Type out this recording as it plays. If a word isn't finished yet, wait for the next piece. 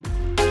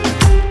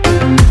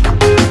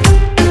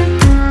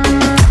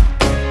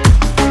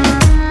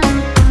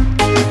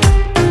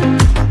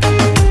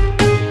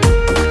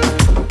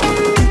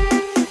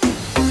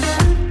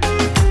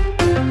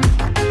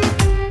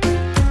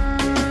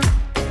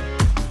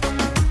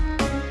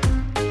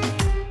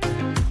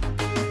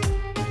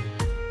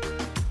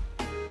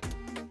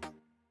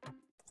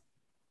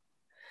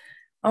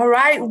All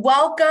right,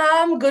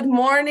 welcome. Good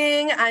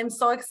morning. I'm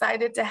so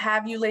excited to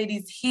have you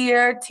ladies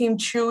here. Team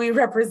Chuy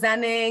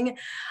representing.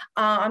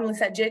 I'm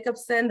Lissette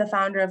Jacobson, the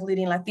founder of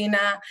Leading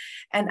Latina,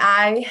 and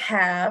I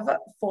have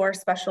four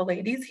special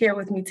ladies here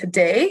with me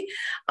today.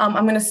 I'm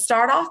going to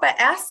start off by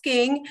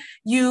asking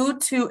you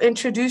to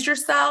introduce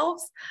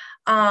yourselves.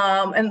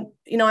 At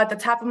the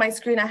top of my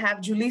screen, I have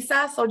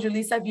Julissa. So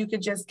Julissa, if you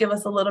could just give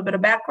us a little bit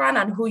of background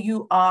on who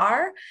you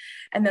are,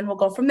 and then we'll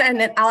go from there. And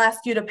then I'll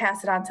ask you to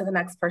pass it on to the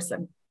next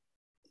person.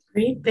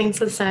 Great. Thanks,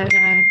 Lissette.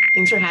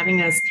 Thanks for having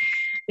us.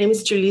 My name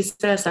is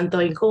Julissa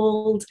Santoy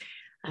Gold,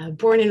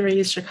 born and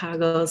raised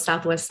Chicago,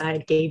 Southwest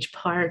Side, Gage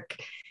Park,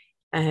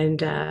 and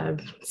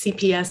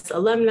CPS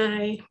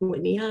alumni,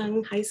 Whitney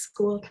Young High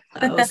School,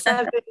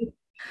 07.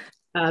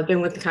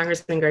 Been with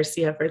Congressman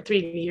Garcia for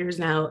 3 years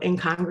now, in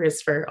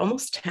Congress for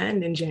almost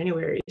 10 in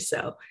January.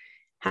 So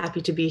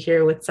happy to be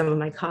here with some of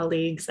my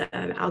colleagues.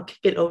 And I'll kick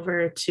it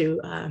over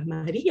to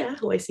Maria,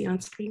 who I see on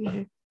screen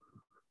here.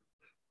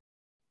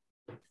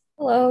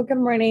 Hello, good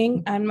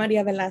morning. I'm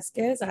Maria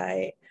Velazquez.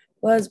 I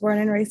was born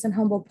and raised in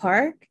Humboldt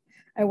Park.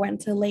 I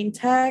went to Lane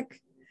Tech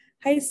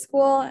High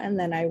School, and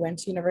then I went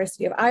to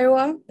University of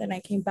Iowa. Then I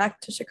came back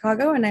to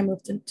Chicago, and I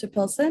moved to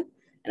Pilsen,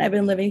 and I've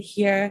been living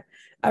here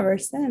ever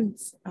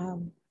since.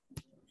 I'll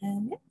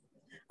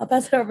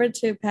pass it over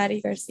to Patty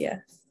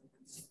Garcia.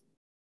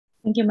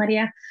 Thank you,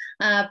 Maria.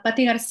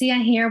 Patty Garcia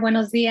here.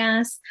 Buenos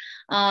dias.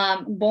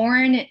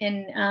 Born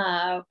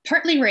and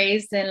partly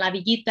raised in La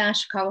Villita,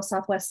 Chicago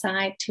Southwest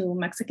Side, to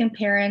Mexican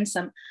parents.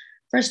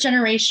 First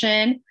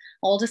generation,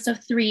 oldest of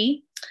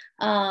three.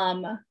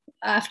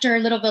 After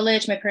Little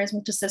Village, my parents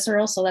moved to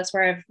Cicero, so that's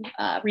where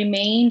I've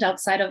remained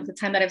outside of the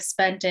time that I've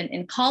spent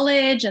in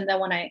college. And then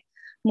when I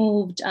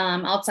moved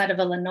outside of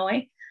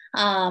Illinois,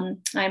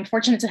 I'm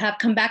fortunate to have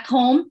come back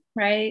home,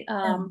 right?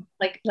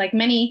 Like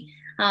many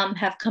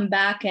have come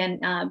back and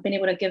been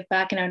able to give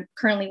back. And I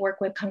currently work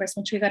with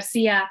Congressman Chuy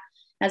Garcia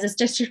as his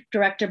district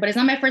director, but it's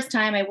not my first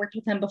time. I worked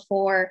with him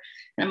before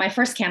in my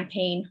first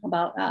campaign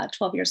about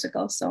 12 years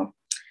ago. So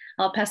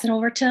I'll pass it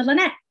over to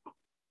Lanette.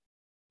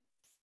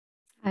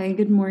 Hi,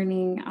 good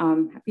morning.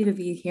 Happy to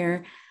be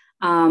here.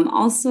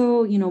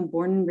 Also,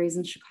 born and raised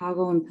in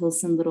Chicago in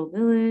Pilsen Little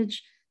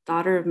Village,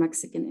 daughter of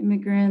Mexican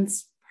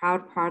immigrants,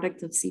 proud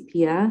product of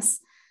CPS.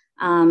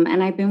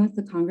 And I've been with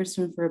the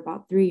congressman for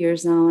about 3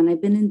 years now, and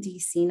I've been in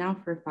DC now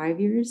for 5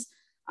 years.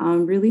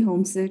 Really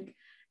homesick,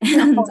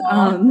 and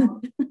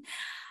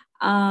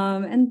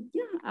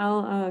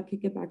I'll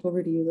kick it back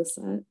over to you,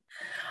 Lissette.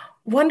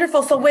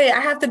 Wonderful. So wait, I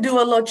have to do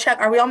a little check.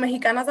 Are we all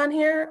Mexicanas on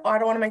here, or I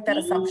don't want to make that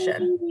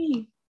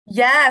assumption?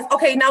 Yes.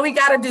 Okay. Now we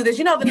got to do this.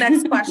 The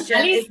next question.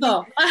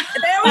 Listo.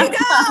 There we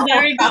go.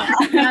 There we go.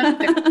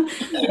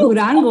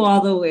 Durango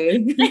all the way.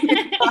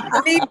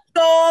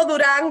 Listo,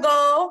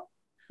 Durango.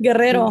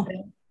 Guerrero.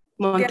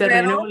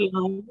 Monterrey.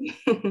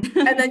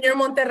 And then you're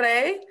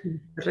Monterrey.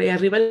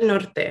 Arriba el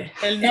norte.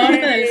 El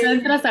norte, del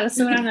centro hasta el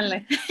sur.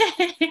 And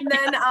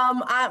then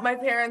my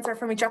parents are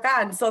from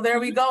Michoacán. So there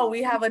we go.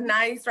 We have a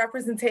nice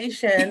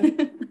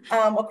representation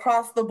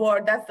across the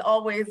board. That's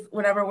always,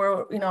 whenever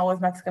we're, with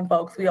Mexican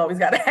folks, we always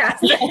got to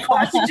ask that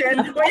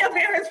question. Where your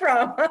parents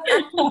from?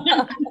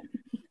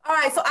 All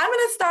right, so I'm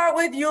going to start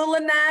with you,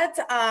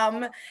 Lanette,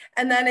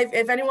 and then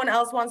if anyone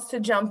else wants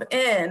to jump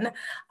in.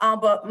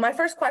 But my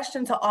first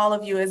question to all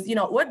of you is,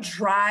 what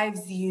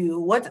drives you?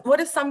 What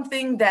is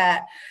something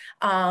that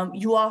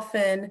you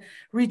often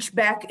reach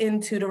back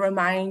into to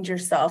remind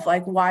yourself,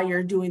 like why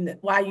you're doing that,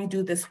 why you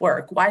do this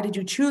work? Why did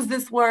you choose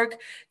this work?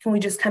 Can we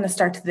just kind of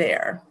start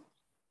there?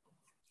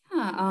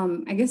 Yeah,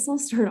 I guess I'll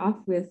start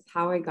off with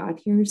how I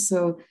got here.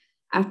 So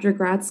after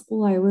grad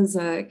school, I was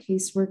a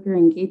caseworker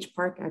in Gage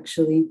Park,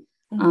 actually.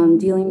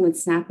 Dealing with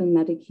SNAP and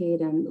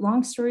Medicaid. And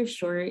long story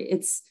short,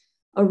 it's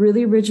a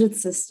really rigid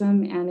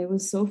system. And it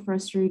was so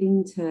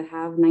frustrating to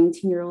have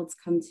 19-year-olds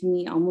come to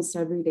me almost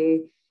every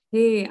day.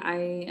 Hey,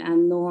 I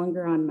am no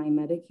longer on my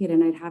Medicaid.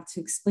 And I'd have to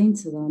explain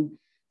to them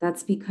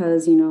that's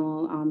because,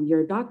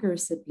 you're a DACA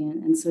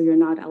recipient. And so you're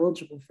not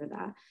eligible for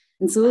that.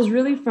 And so it was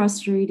really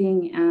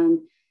frustrating.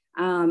 And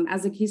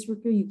as a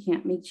caseworker, you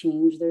can't make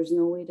change. There's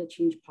no way to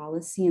change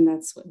policy. And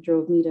that's what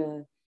drove me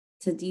to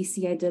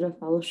DC. I did a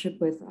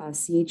fellowship with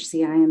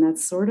CHCI, and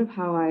that's sort of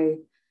how I,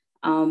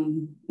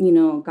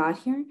 got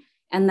here.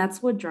 And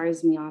that's what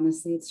drives me,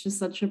 honestly. It's just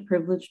such a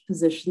privileged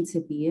position to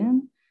be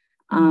in,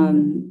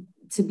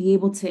 to be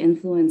able to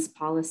influence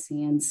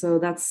policy. And so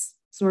that's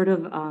sort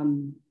of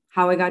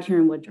how I got here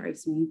and what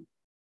drives me.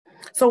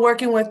 So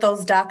working with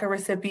those DACA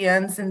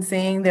recipients and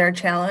seeing their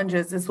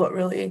challenges is what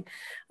really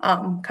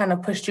kind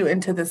of pushed you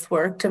into this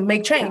work to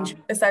make change,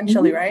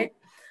 essentially, right?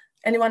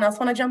 Anyone else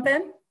want to jump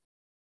in?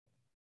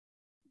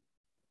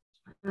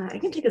 I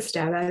can take a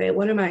stab at it.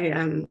 One of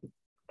my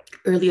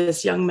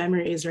earliest young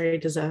memories,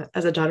 right, as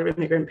a daughter of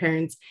immigrant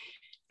parents,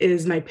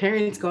 is my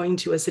parents going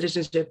to a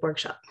citizenship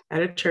workshop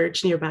at a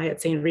church nearby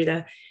at St.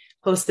 Rita,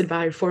 hosted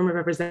by former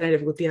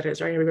Representative Gutierrez,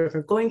 right? I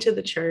remember going to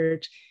the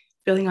church,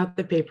 filling out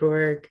the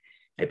paperwork,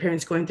 my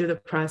parents going through the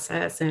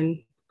process, and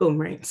boom,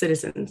 right,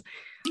 citizens.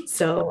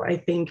 So I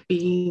think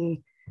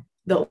being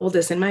the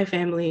oldest in my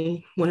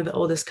family, one of the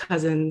oldest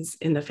cousins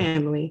in the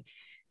family,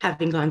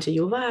 having gone to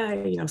U of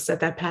I, set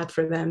that path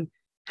for them,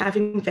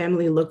 having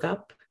family look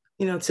up,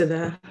 to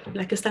the,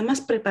 la que está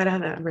más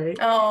preparada, right?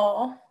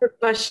 Oh. For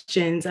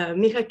questions,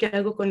 mija, ¿qué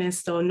hago con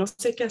esto? No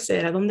sé qué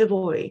hacer, ¿a dónde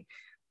voy?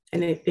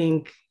 And I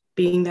think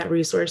being that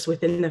resource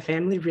within the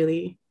family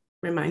really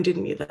reminded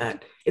me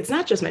that it's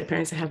not just my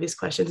parents that have these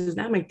questions. It's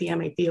not my tia,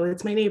 my tío,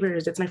 it's my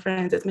neighbors, it's my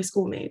friends, it's my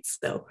schoolmates.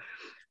 So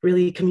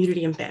really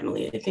community and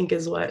family, I think,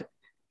 is what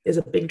is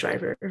a big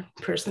driver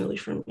personally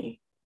for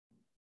me.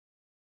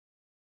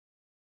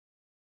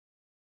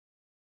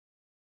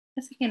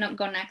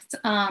 Go next.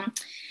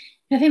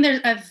 I think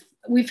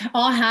we've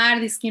all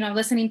had these,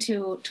 listening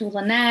to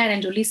Lanette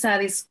and Julissa,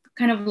 these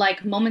kind of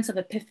like moments of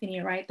epiphany,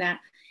 right? That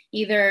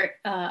either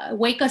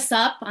wake us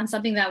up on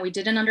something that we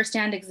didn't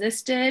understand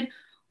existed,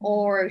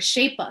 or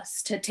shape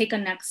us to take a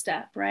next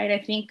step, right? I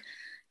think,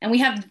 and we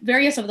have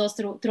various of those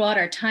throughout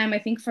our time. I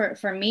think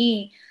for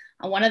me,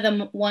 one of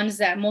the ones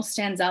that most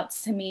stands out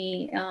to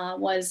me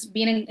was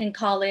being in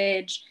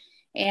college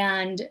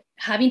and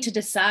having to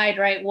decide,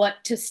 right,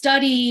 what to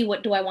study,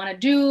 what do I want to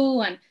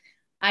do? And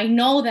I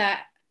know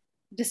that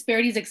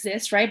disparities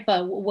exist, right?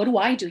 But what do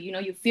I do?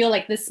 You feel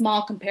like this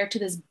small compared to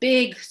this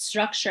big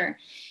structure.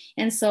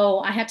 And so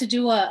I had to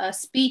do a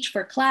speech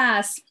for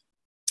class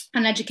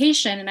on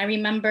education. And I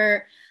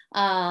remember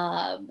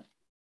I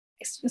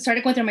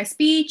started going through my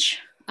speech.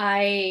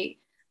 I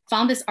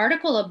found this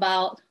article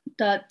about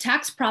the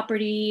tax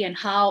property and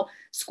how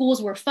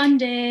schools were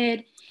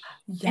funded.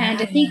 Yes.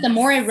 And I think the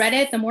more I read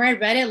it,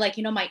 like,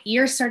 my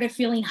ears started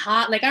feeling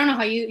hot. Like, I don't know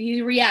how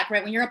you react,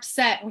 right? When you're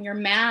upset, when you're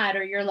mad,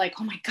 or you're like,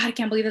 oh my God, I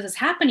can't believe this is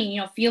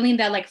happening. Feeling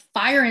that like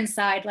fire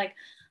inside, like,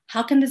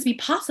 how can this be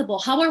possible?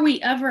 How are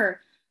we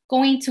ever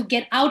going to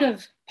get out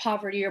of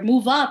poverty or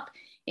move up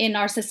in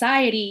our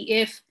society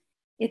if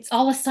it's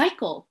all a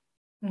cycle?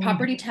 Mm-hmm.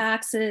 Property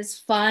taxes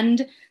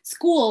fund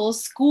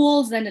schools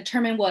then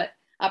determine what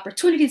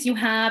opportunities you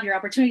have. Your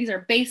opportunities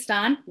are based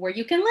on where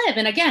you can live.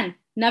 And again,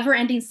 never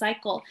ending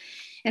cycle.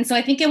 And so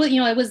I think it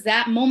was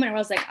that moment where I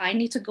was like, I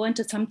need to go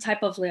into some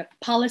type of like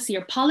policy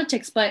or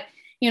politics. But,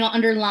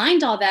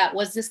 underlined all that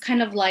was this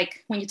kind of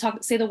like, when you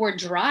say the word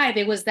drive,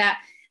 it was that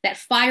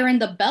fire in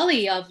the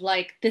belly of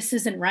like, this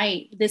isn't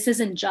right. This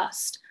isn't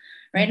just,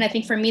 right? Mm-hmm. And I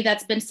think for me,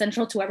 that's been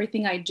central to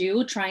everything I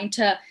do, trying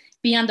to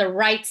be on the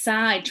right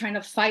side, trying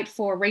to fight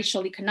for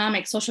racial,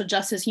 economic, social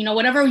justice,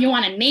 whatever you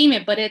want to name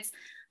it, but it's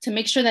to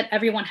make sure that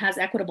everyone has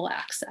equitable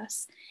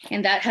access.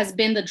 And that has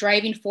been the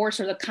driving force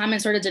or the common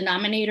sort of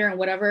denominator in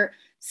whatever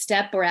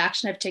step or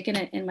action I've taken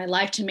in my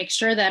life, to make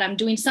sure that I'm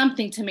doing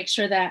something to make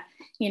sure that,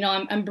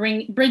 I'm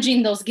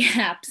bridging those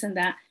gaps, and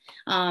that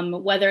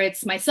whether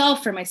it's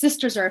myself or my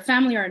sisters or our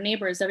family or our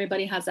neighbors,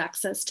 everybody has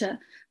access to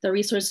the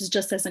resources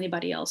just as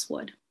anybody else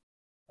would.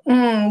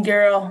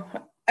 Girl,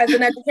 as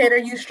an educator,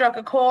 you struck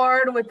a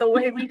chord with the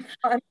way we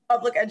fund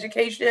public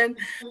education,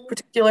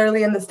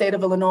 particularly in the state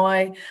of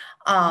Illinois.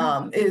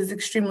 Is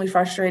extremely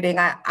frustrating.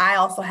 I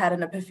also had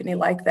an epiphany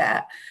like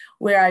that,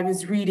 where I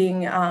was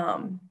reading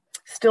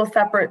Still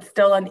Separate,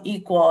 Still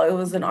Unequal. It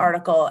was an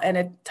article, and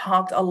it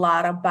talked a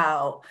lot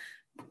about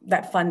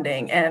that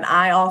funding. And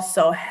I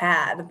also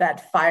had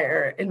that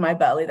fire in my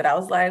belly that I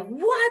was like,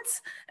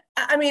 what?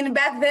 I mean,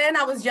 back then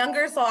I was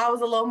younger, so I was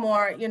a little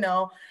more,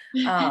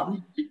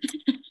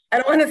 I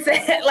don't want to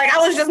say it, like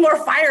I was just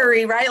more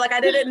fiery, right? Like I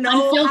didn't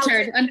know.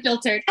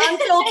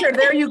 Unfiltered.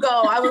 There you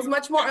go. I was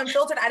much more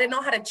unfiltered. I didn't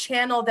know how to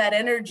channel that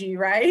energy,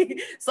 right?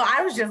 So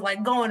I was just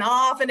like going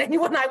off, and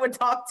anyone I would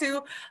talk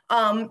to.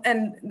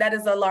 And that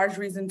is a large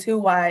reason too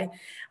why,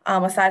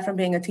 aside from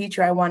being a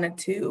teacher, I wanted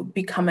to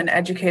become an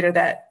educator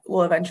that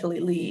will eventually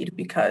lead,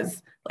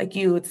 because like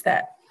you, it's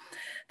that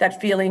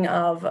feeling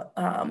of,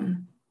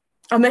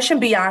 a mission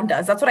beyond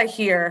us. That's what I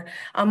hear.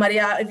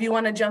 Maria, if you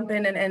want to jump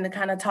in and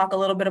kind of talk a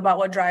little bit about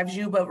what drives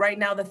you, but right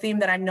now the theme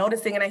that I'm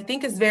noticing, and I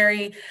think is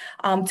very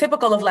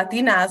typical of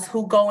Latinas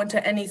who go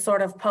into any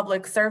sort of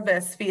public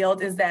service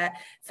field, is that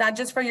it's not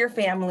just for your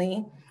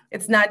family.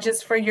 It's not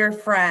just for your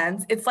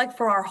friends. It's like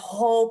for our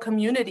whole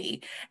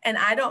community. And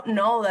I don't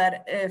know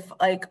that if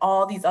like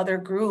all these other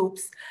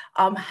groups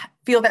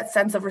feel that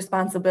sense of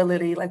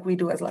responsibility like we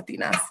do as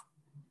Latinas.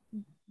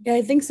 Yeah,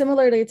 I think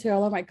similarly to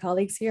all of my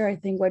colleagues here, I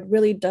think what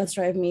really does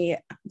drive me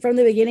from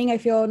the beginning, I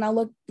feel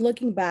now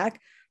looking back,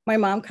 my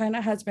mom kind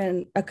of has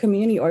been a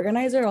community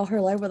organizer all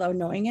her life without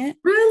knowing it.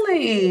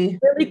 Really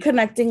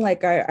connecting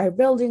like our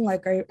building,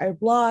 like our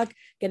block,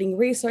 getting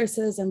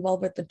resources,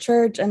 involved with the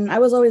church. And I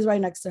was always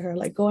right next to her,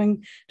 like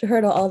going to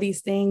her to all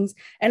these things.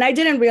 And I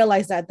didn't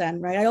realize that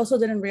then, right? I also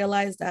didn't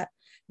realize that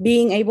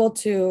being able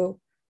to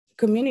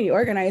community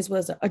organize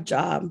was a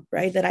job,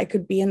 right? That I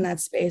could be in that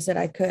space, that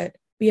I could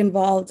be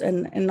involved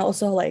and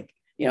also like,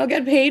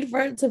 get paid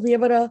for it to be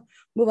able to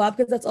move up,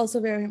 because that's also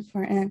very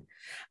important.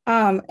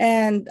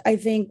 And I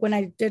think when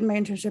I did my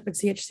internship at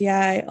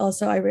CHCI,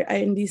 also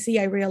in DC,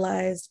 I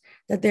realized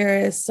that there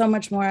is so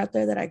much more out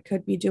there that I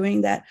could be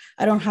doing, that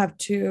I don't have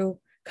to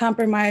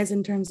compromise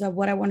in terms of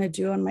what I want to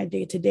do on my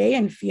day to day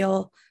and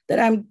feel that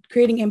I'm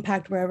creating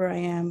impact wherever I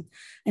am.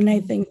 And I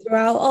think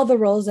throughout all the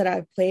roles that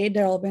I've played,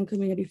 they're all been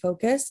community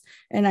focused,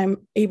 and I'm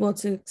able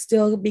to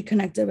still be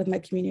connected with my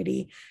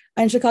community.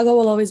 And Chicago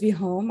will always be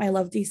home. I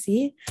love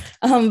DC,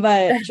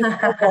 but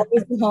Chicago will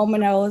always be home,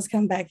 and I always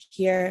come back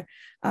here.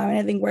 And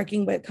I think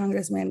working with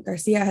Congressman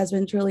Garcia has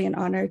been truly an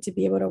honor to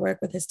be able to work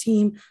with his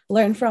team,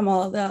 learn from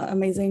all the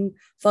amazing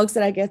folks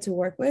that I get to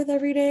work with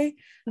every day,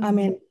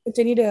 and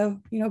continue to,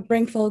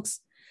 bring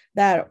folks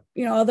that,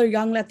 other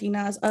young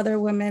Latinas, other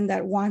women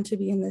that want to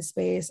be in this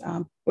space,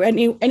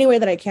 any way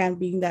that I can,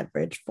 being that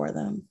bridge for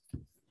them.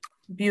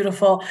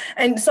 Beautiful.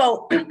 And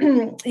so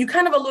you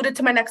kind of alluded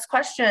to my next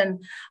question,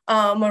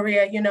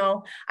 Maria.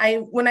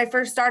 When I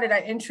first started,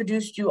 I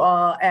introduced you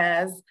all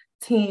as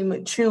Team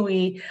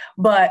Chuy,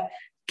 but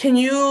can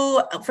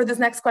you, for this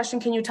next question,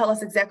 can you tell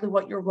us exactly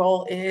what your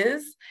role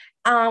is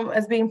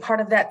as being part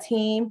of that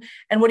team?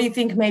 And what do you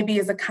think maybe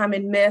is a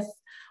common myth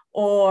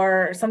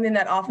or something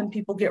that often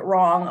people get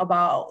wrong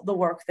about the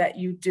work that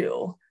you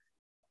do?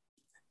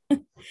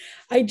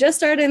 I just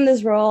started in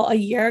this role a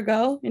year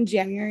ago in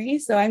January,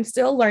 so I'm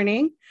still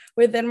learning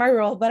within my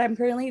role, but I'm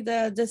currently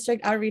the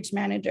district outreach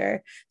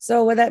manager.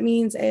 So what that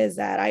means is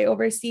that I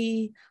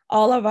oversee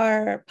all of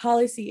our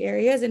policy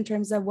areas in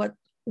terms of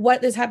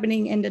what is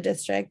happening in the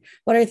district,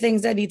 what are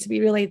things that need to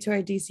be relayed to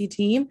our DC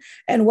team,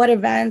 and what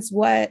events,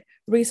 what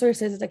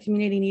resources is the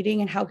community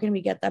needing, and how can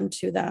we get them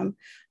to them,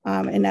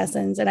 in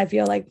essence. And I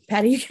feel like,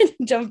 Patty, you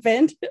can jump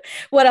in.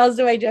 What else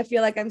do I do? I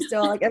feel like I'm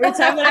still like, every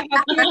time that I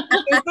have to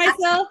introduce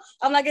myself,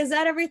 I'm like, is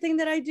that everything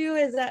that I do?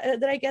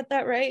 Did I get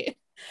that right?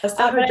 That's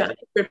not her job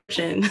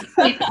description.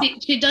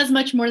 She does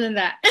much more than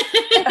that.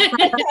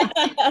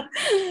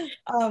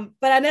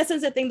 But in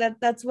essence, I think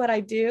that's what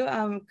I do.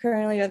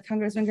 Currently with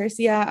Congressman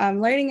Garcia,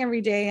 I'm learning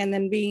every day, and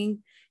then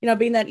being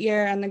that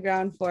ear on the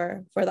ground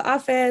for the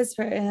office,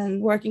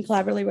 and working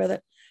collaboratively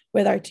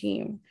with our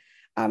team.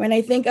 And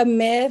I think a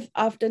myth,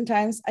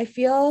 oftentimes, I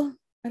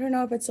don't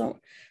know if it's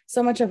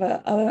so much of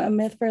a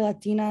myth for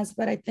Latinas,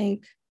 but I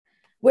think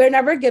we're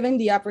never given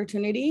the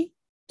opportunity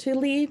to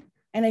lead.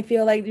 And I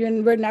feel like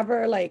we're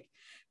never like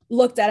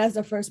looked at as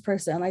the first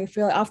person. Like, I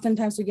feel like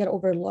oftentimes we get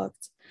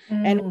overlooked,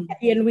 and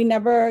we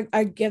never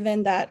are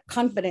given that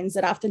confidence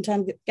that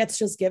oftentimes gets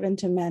just given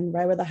to men,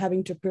 right, without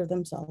having to prove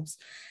themselves.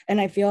 And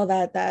I feel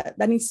that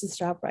needs to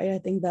stop, right? I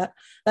think that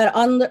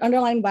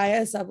underlying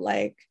bias of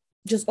like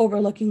just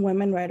overlooking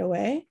women right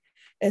away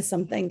is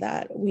something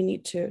that we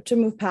need to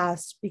move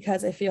past,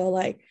 because I feel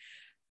like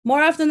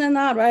more often than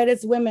not, right,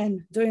 it's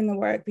women doing the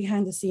work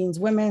behind the scenes,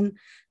 women,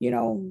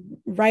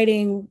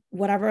 writing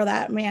whatever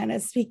that man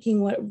is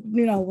speaking,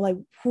 like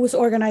who's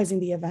organizing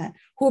the event,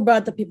 who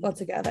brought the people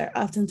together,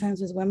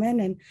 oftentimes is women.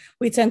 And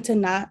we tend to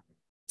not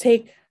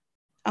take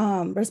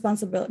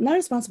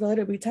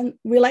responsibility.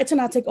 We like to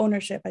not take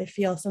ownership, I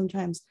feel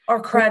sometimes. Or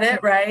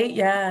credit, right?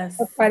 Yes.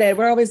 Or credit.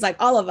 We're always like,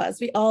 all of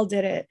us, we all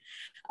did it.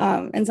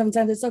 And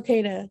sometimes it's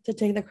okay to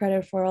take the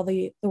credit for all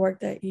the work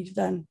that you've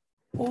done.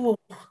 Oh,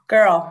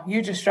 girl,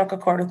 you just struck a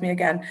chord with me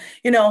again.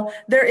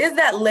 There is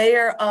that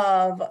layer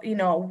of,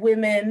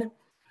 women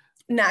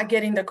not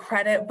getting the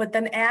credit, but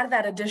then add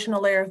that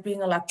additional layer of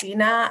being a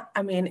Latina.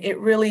 I mean, it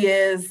really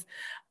is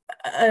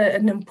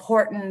an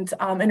important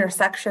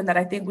intersection that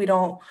I think we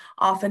don't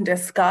often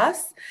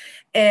discuss.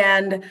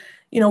 And,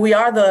 we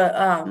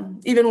are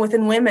even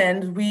within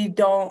women, we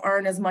don't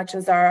earn as much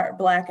as our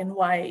Black and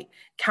white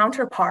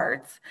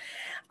counterparts.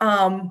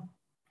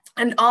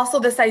 And also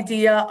this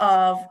idea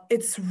of,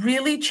 it's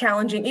really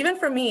challenging, even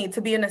for me, to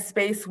be in a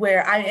space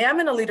where I am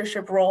in a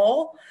leadership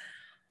role,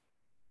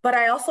 but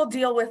I also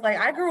deal with, like,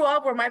 I grew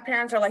up where my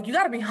parents are like, you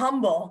got to be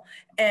humble,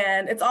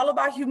 and it's all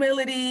about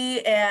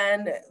humility.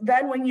 And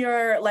then when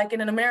you're like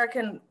in an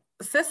American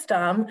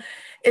system,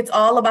 it's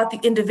all about the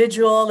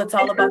individual. It's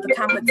all about the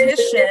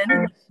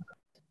competition.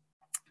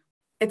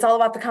 It's all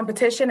about the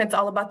competition. It's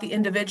all about the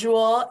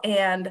individual.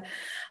 And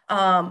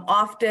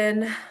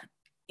often,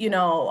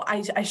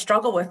 I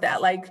struggle with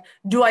that. Like,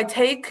 do I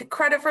take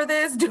credit for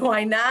this? Do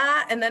I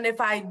not? And then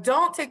if I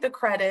don't take the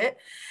credit,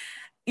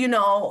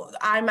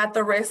 I'm at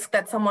the risk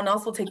that someone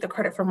else will take the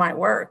credit for my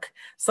work.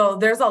 So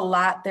there's a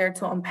lot there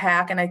to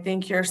unpack. And I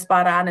think you're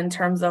spot on in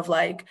terms of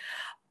like,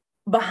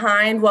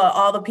 behind what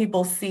all the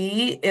people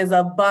see is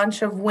a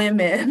bunch of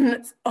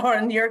women, or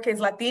in your case,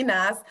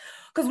 Latinas,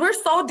 because we're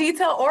so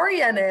detail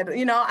oriented.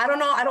 I don't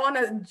know, I don't want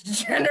to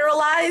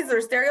generalize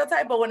or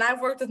stereotype, but when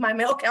I've worked with my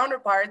male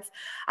counterparts,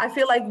 I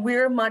feel like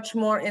we're much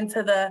more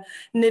into the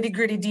nitty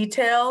gritty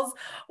details.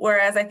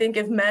 Whereas I think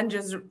if men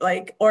just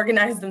like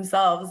organize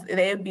themselves,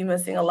 they would be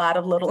missing a lot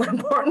of little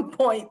important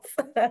points.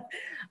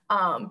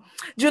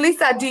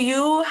 Julissa,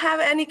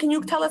 can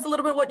you tell us a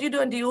little bit what you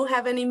do? And do you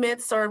have any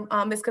myths or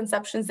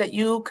misconceptions that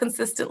you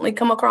consistently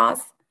come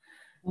across?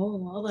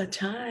 Oh, all the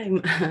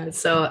time.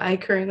 So I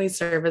currently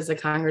serve as the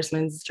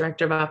Congressman's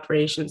Director of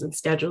Operations and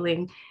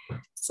Scheduling.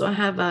 So I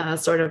have a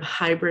sort of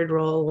hybrid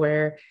role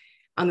where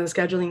on the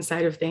scheduling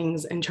side of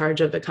things, in charge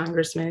of the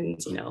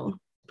Congressman's,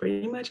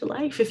 pretty much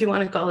life, if you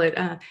want to call it,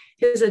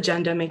 his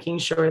agenda, making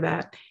sure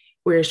that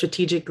we're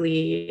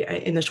strategically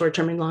in the short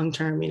term and long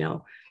term,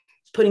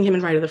 putting him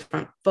in right of the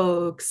front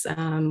folks,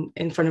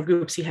 in front of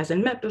groups he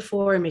hasn't met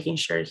before, making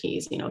sure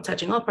he's,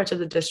 touching all parts of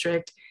the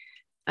district.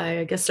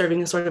 I guess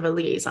serving as sort of a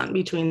liaison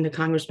between the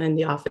congressman,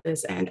 the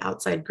office, and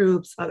outside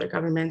groups, other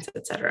governments,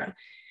 et cetera.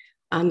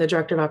 On the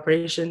director of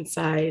operations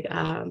side,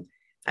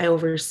 I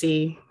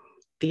oversee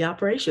the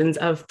operations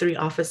of 3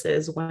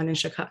 offices,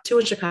 2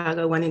 in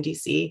Chicago, 1 in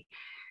DC.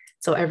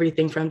 So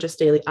everything from just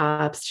daily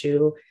ops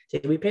to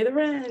did we pay the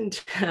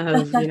rent,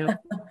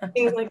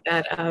 things like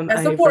that.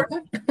 That's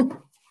important.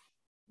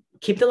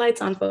 Keep the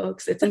lights on,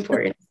 folks. It's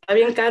important. Está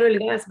bien caro el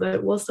gas,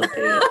 but we'll still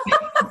pay it.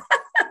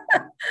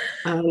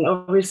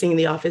 Overseeing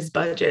the office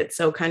budget.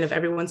 So kind of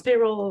everyone's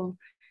payroll,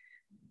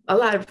 a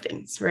lot of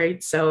things,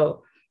 right?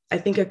 So I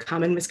think a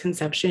common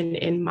misconception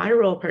in my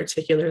role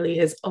particularly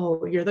is,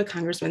 oh, you're the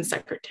congressman's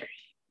secretary,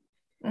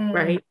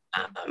 right?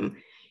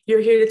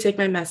 You're here to take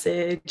my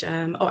message.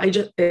 I'm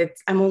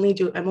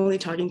only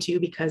talking to you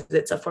because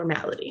it's a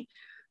formality.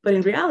 But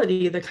in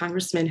reality, the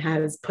congressman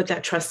has put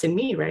that trust in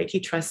me, right? He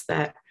trusts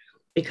that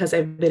because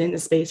I've been in the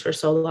space for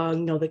so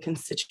long, know the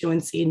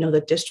constituency, know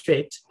the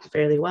district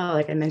fairly well.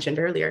 Like I mentioned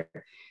earlier,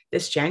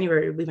 this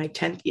January will be my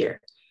 10th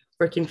year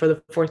working for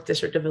the 4th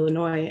District of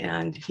Illinois.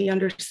 And he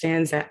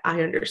understands that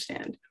I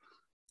understand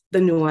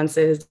the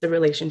nuances, the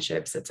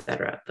relationships, et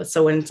cetera. But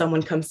so when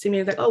someone comes to me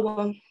and like, oh,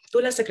 well,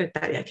 tú la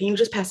secretaria, can you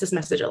just pass this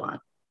message along?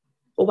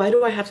 Well, why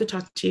do I have to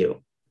talk to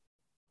you?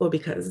 Well,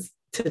 because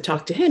to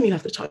talk to him, you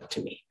have to talk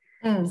to me.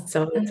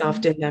 So it's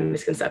often that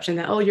misconception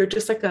that, oh, you're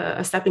just like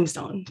a stepping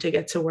stone to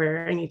get to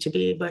where I need to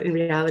be. But in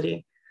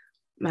reality,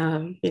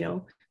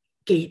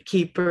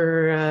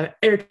 gatekeeper,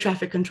 air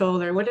traffic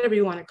controller, whatever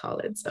you want to call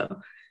it.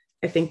 So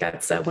I think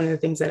that's one of the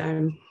things that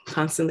I'm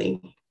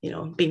constantly,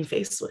 being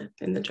faced with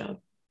in the job.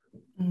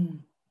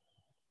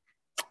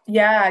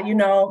 Yeah,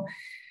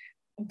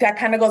 that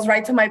kind of goes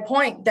right to my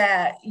point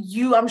that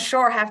you, I'm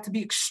sure, have to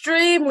be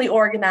extremely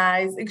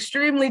organized,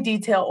 extremely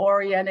detail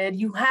oriented.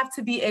 You have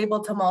to be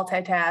able to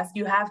multitask.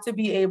 You have to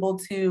be able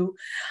to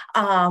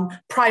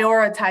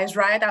prioritize,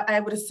 right? I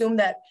would assume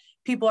that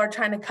people are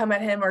trying to come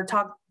at him or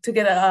talk to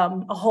get a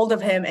hold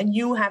of him, and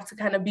you have to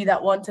kind of be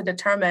that one to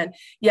determine,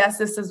 yes,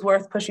 this is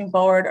worth pushing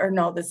forward, or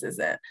no, this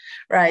isn't,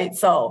 right?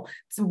 So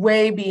it's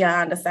way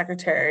beyond a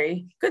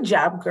secretary. Good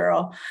job,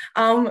 girl.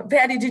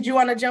 Patty, did you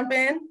want to jump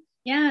in?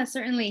 Yeah,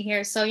 certainly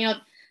here. So,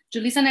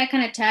 Julissa and I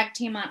kind of tag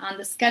team on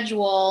the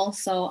schedule.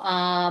 So,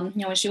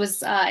 when she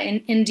was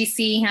in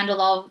DC,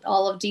 handled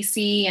all of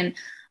DC, and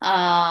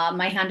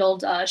I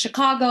handled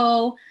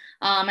Chicago.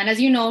 And as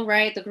you know,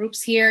 right, the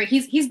group's here.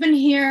 He's been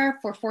here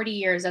for 40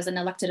 years as an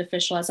elected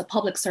official, as a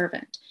public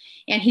servant.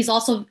 And he's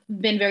also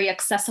been very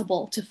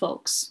accessible to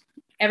folks.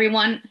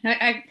 Everyone,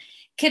 I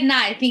kid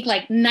not, I think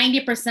like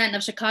 90%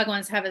 of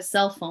Chicagoans have a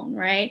cell phone,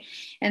 right?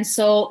 And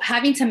so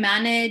having to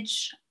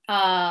manage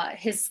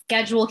his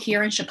schedule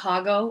here in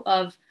Chicago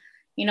of,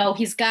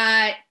 he's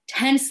got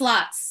 10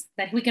 slots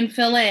that we can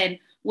fill in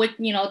with,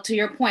 to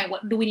your point,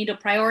 what do we need to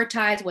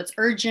prioritize? What's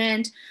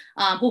urgent?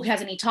 Who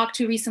hasn't he talked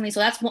to recently? So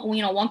that's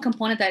one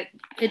component that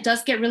it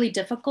does get really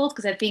difficult,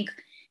 because I think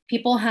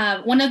people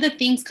have, one of the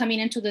things coming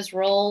into this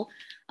role,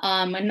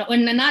 and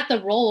not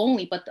the role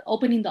only, but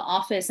opening the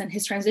office and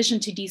his transition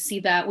to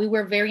DC, that we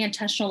were very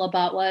intentional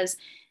about was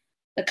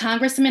the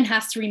congressman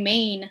has to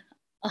remain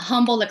a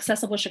humble,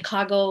 accessible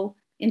Chicago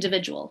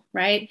individual,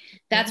 right?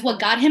 That's what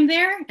got him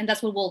there, and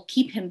that's what will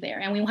keep him there.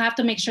 And we have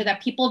to make sure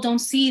that people don't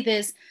see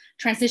this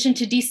transition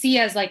to DC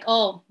as like,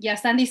 oh, yeah,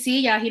 está en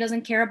DC, yeah, he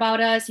doesn't care about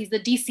us, he's the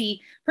DC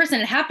person.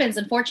 It happens,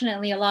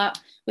 unfortunately, a lot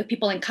with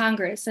people in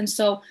Congress. And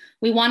so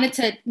we wanted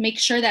to make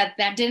sure that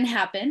that didn't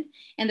happen,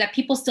 and that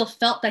people still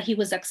felt that he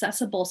was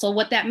accessible. So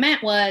what that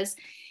meant was,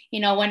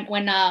 when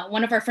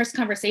one of our first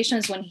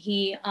conversations when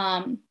he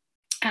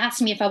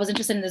asked me if I was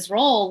interested in this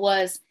role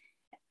was,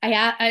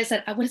 I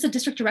said, what does a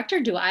district director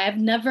do? I have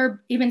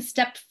never even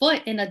stepped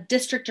foot in a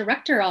district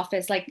director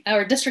office,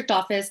 or district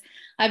office.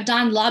 I've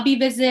done lobby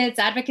visits,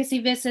 advocacy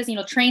visits,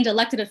 trained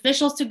elected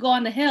officials to go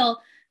on the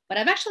Hill, but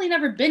I've actually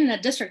never been in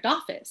a district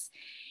office.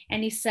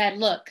 And he said,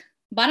 look,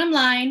 bottom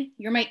line,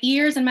 you're my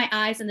ears and my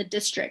eyes in the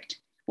district.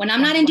 When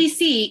I'm not in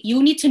DC,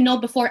 you need to know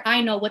before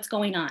I know what's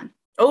going on.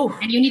 Oh,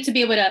 and you need to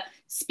be able to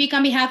speak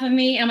on behalf of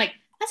me. And I'm like,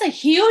 that's a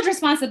huge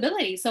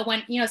responsibility. So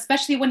when,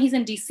 especially when he's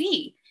in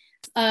DC,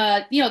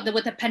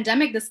 with the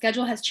pandemic, the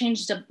schedule has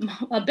changed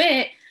a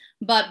bit,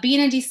 but being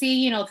in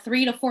DC,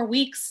 3 to 4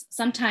 weeks,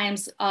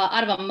 sometimes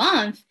out of a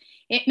month,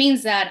 it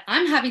means that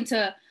I'm having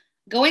to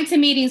go into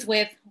meetings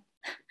with,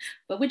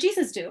 what would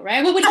Jesus do,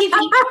 right? What would he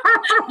think?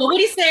 What would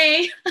he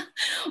say?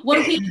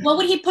 What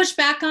would he push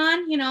back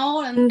on,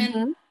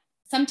 and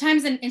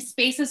sometimes in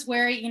spaces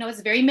where,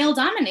 it's very male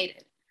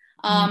dominated.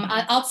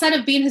 Outside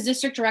of being his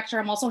district director,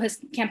 I'm also his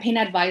campaign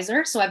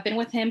advisor. So I've been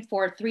with him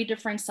for 3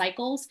 different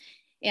cycles.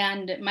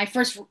 And my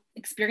first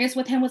experience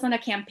with him was on a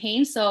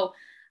campaign. So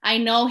I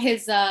know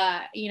his,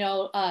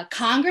 Congressman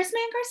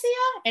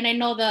Garcia, and I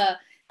know the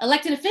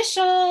elected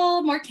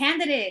official, more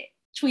candidate,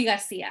 Chuy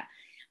Garcia,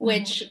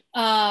 which,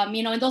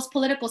 in those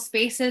political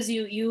spaces,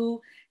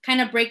 you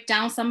kind of break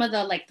down some of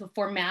the like the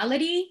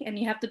formality, and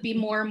you have to be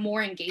more and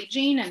more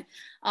engaging, and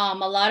a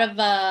lot of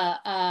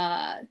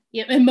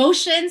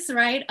emotions,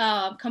 right,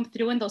 come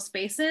through in those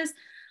spaces.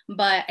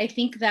 But I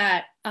think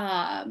that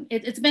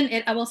it's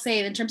been, I will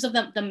say, in terms of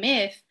the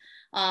myth,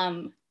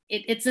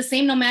 it's the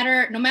same no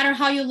matter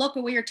how you look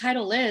or what your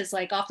title is.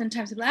 Like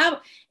oftentimes people,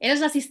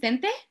 ¿eres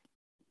asistente?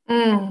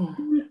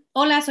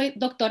 Hola, soy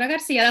doctora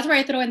Garcia. That's where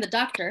I throw in the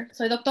doctor.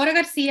 Soy doctora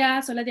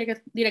Garcia, soy la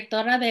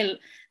directora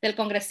del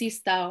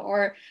congresista,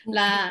 or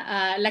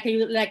la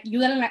que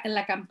ayuda en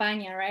la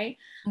campaña, right?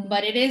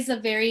 But it is a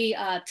very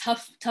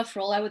tough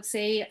role, I would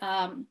say.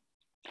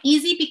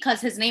 Easy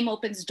because his name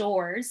opens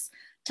doors.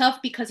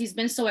 Tough because he's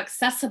been so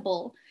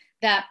accessible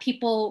that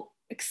people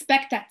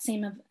expect that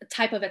same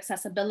type of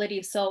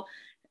accessibility. So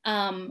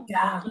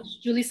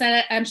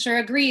Julissa, I'm sure,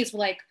 agrees.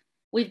 Like,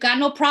 we've got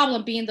no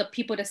problem being the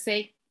people to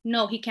say,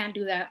 no, he can't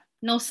do that.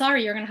 No,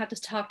 sorry, you're going to have to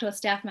talk to a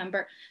staff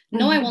member.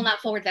 No, I will not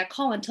forward that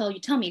call until you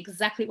tell me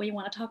exactly what you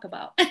want to talk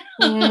about.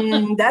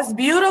 That's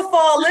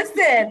beautiful.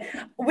 Listen,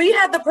 we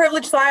had the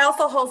privilege. So I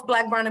also host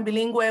Black, Brown, and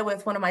Bilingue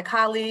with one of my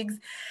colleagues.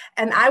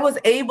 And I was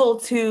able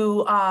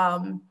to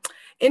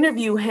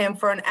interview him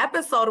for an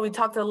episode. We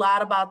talked a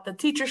lot about the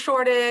teacher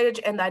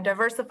shortage and the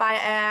Diversify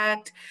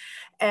Act.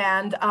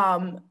 And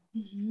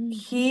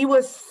he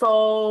was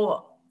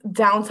so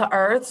down to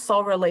earth,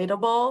 so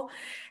relatable.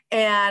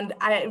 And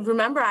I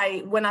remember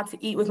I went out to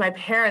eat with my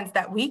parents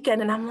that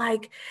weekend, and I'm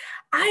like,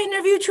 I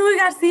interviewed Chuy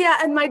Garcia,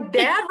 and my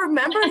dad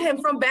remembered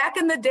him from back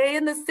in the day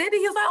in the city.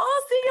 He was like,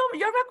 oh, sí,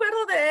 yo me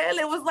acuerdo de él.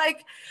 It was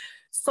like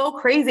so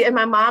crazy. And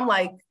my mom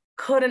like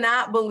could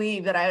not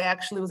believe that I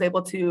actually was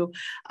able to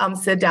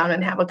sit down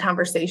and have a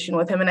conversation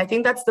with him. And I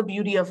think that's the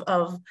beauty of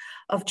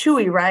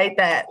Chuy, right?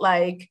 That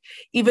like,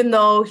 even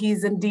though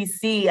he's in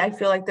DC, I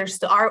feel like there's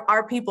still,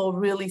 our people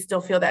really still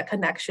feel that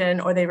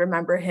connection, or they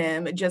remember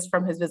him just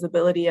from his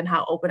visibility and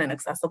how open and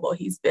accessible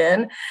he's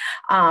been.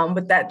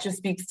 But that just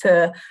speaks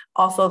to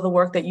also the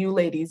work that you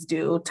ladies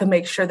do to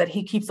make sure that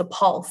he keeps a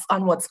pulse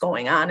on what's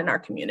going on in our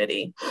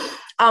community.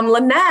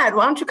 Lanette,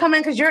 why don't you come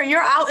in, because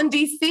you're out in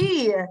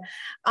DC.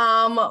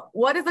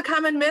 What is the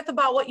common myth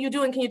about what you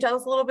do? And can you tell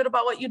us a little bit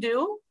about what you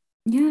do?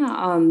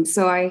 Yeah,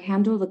 so I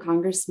handle the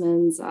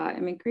congressman's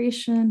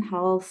immigration,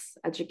 health,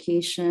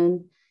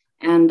 education,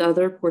 and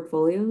other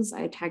portfolios.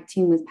 I tag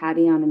team with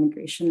Patty on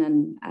immigration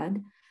and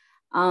ed.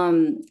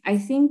 I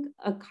think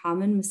a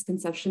common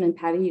misconception, and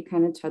Patty, you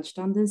kind of touched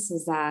on this,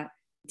 is that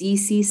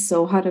DC's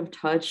so out of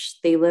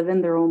touch. They live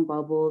in their own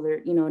bubble.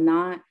 They're,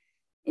 not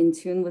in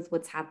tune with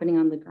what's happening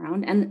on the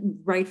ground, and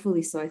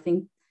rightfully so. I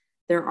think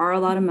there are a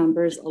lot of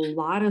members, a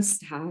lot of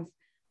staff,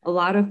 a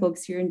lot of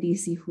folks here in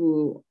DC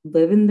who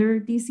live in their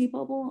DC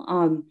bubble.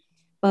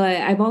 But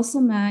I've also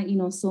met,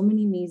 so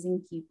many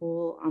amazing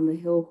people on the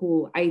Hill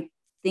who I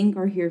think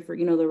are here for,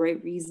 the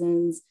right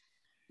reasons.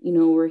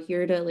 We're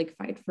here to like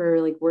fight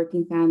for like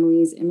working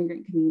families,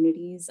 immigrant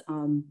communities.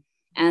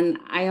 And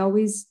I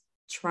always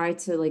try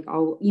to like,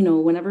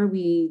 whenever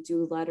we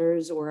do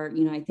letters or,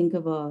 I think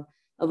of a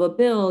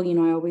bill,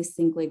 I always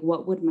think like,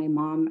 what would my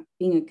mom,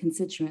 being a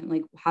constituent,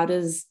 like,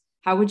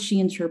 how would she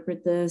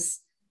interpret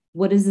this?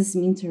 What does this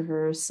mean to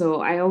her?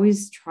 So I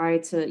always try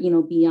to,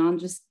 beyond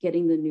just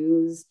getting the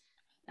news,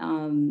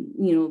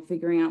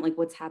 figuring out like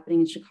what's happening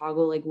in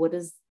Chicago, like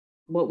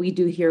what we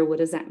do here, what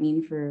does that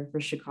mean for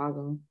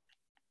Chicago?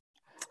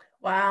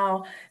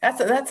 Wow,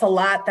 that's a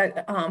lot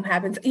that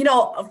happens.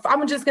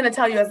 I'm just going to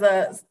tell you, as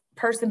a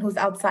person who's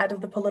outside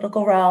of the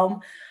political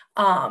realm,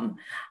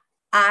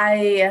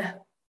 I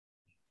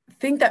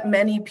think that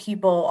many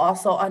people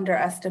also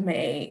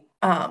underestimate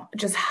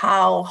just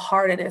how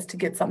hard it is to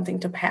get something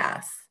to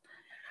pass,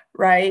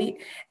 right?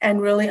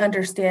 And really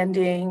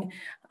understanding,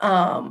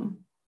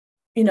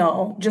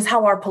 just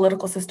how our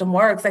political system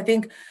works. I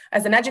think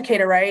as an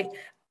educator, right,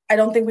 I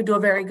don't think we do a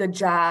very good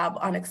job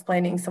on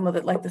explaining some of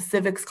the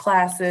civics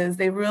classes.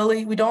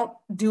 We don't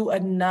do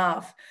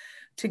enough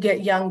to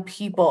get young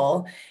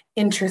people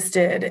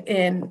interested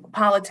in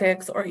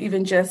politics, or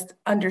even just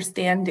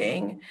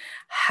understanding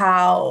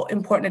how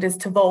important it is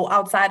to vote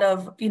outside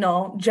of,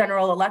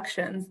 general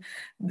elections.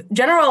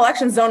 General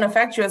elections don't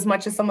affect you as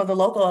much as some of the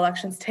local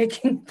elections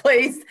taking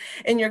place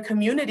in your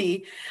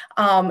community.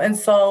 And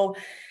so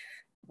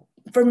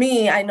for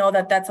me, I know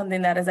that that's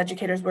something that as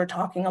educators, we're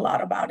talking a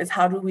lot about, is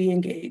how do we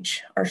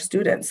engage our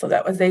students so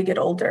that as they get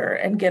older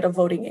and get a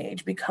voting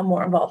age, become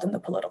more involved in the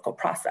political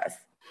process.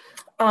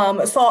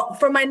 So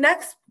for my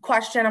next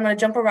question, I'm going to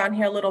jump around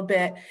here a little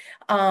bit.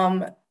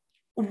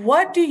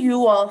 What do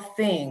you all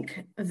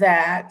think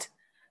that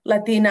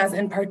Latinas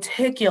in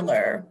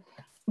particular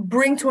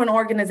bring to an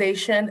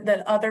organization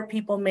that other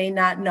people may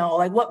not know?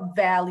 Like, what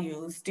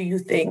values do you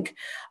think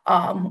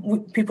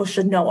people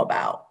should know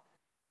about?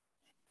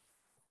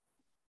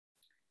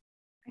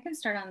 I can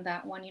start on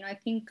that one. I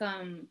think,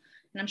 and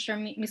I'm sure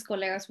mis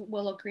colegas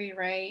will agree,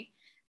 right?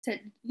 To,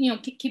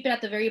 keep it at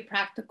the very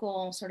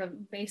practical, sort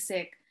of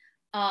basic.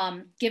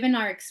 Given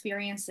our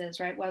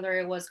experiences, right, whether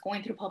it was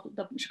going through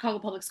the Chicago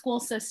public school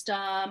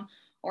system,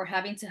 or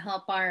having to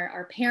help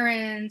our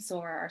parents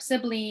or our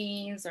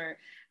siblings or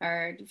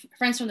our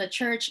friends from the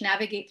church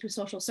navigate through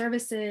social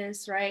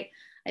services, right?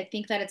 I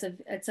think that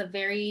it's a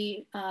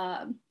very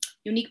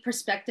unique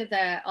perspective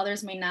that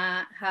others may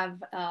not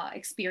have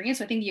experienced.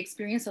 So I think the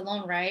experience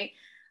alone, right,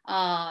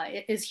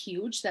 is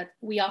huge, that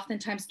we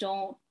oftentimes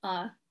don't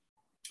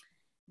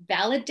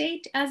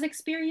validate as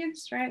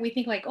experience, right? We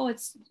think like, oh,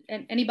 it's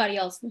anybody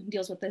else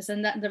deals with this.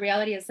 And that the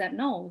reality is that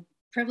no,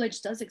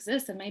 privilege does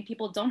exist, and many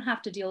people don't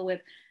have to deal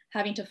with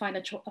having to find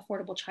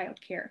affordable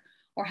childcare,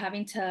 or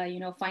having to, you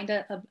know, find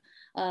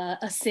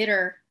a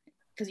sitter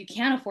because you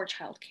can't afford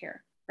childcare,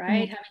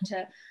 right? Mm-hmm. Having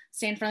to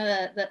stay in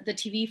front of the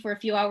TV for a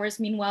few hours,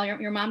 meanwhile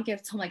your mom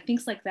gets home, like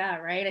things like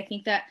that, right? I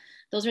think that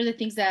those are the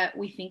things that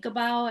we think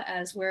about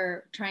as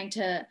we're trying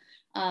to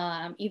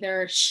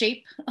either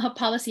shape a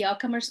policy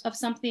outcome of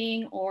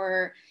something,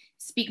 or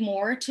speak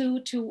more to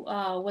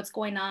what's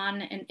going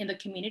on in the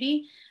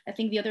community. I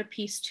think the other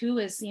piece too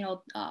is, you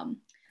know,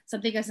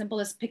 something as simple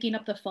as picking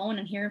up the phone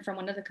and hearing from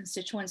one of the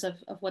constituents of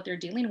what they're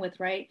dealing with,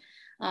 right?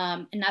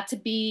 And not to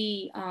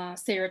be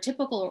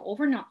stereotypical or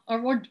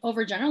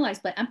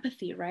overgeneralized, but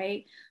empathy,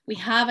 right? We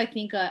have, I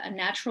think, a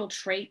natural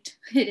trait.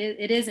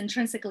 It is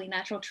intrinsically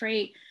natural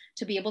trait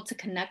to be able to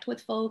connect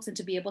with folks and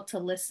to be able to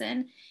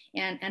listen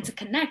and to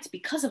connect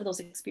because of those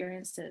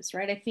experiences,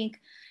 right? I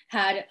think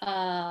had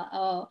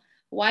a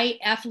white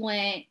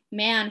affluent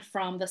man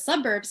from the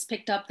suburbs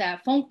picked up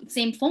that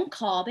same phone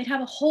call, they'd have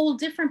a whole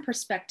different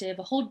perspective,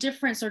 a whole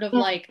different sort of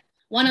like,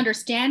 one,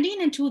 understanding,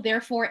 and two,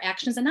 therefore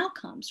actions and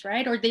outcomes,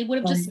 right? Or they would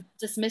have just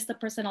dismissed the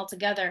person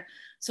altogether.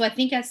 So I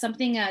think as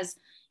something as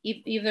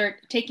either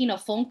taking a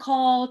phone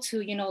call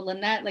to, you know,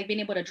 Lanette, like being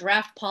able to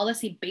draft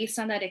policy based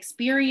on that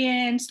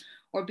experience,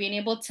 or being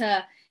able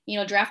to, you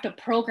know, draft a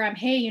program.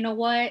 Hey, you know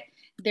what?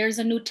 There's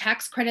a new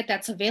tax credit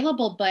that's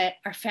available, but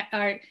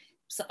our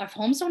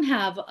homes don't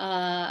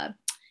have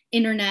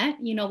internet.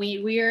 You know,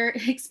 we're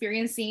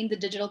experiencing the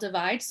digital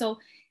divide. So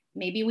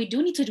maybe we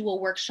do need to do a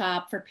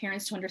workshop for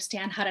parents to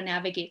understand how to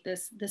navigate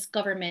this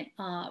government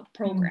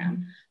program.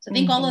 Mm-hmm. So I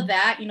think all of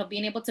that, you know,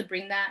 being able to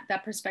bring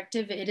that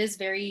perspective, it is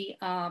very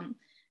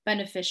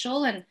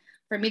beneficial. And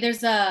for me,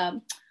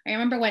 I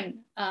remember when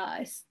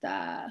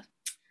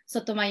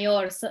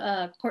Sotomayor,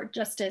 Court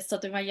Justice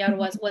Sotomayor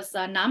was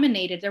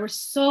nominated, there were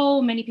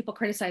so many people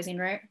criticizing,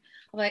 right?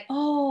 Like,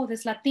 oh,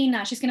 this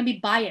Latina, she's going to be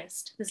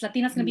biased. This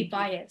Latina's going to be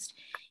biased.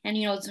 And,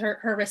 you know,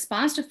 her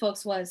response to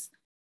folks was,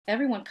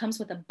 everyone comes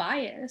with a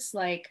bias.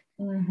 Like,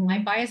 my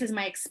bias is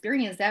my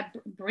experience. That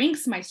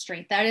brings my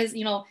strength. That is,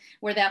 you know,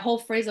 where that whole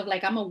phrase of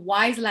like, I'm a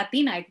wise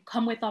Latina, I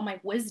come with all my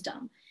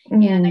wisdom.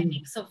 And I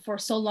think so for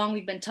so long,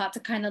 we've been taught to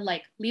kind of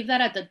like leave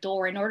that at the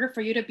door. In order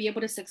for you to be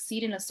able to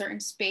succeed in a certain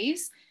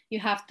space, you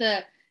have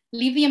to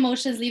leave the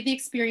emotions, leave the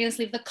experience,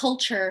 leave the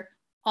culture,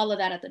 all of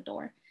that at the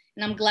door.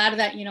 And I'm glad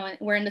that, you know,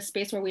 we're in the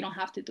space where we don't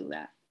have to do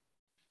that.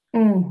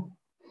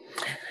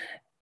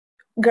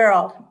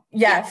 Girl,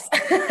 yes.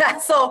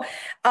 So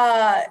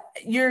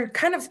you're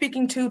kind of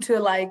speaking to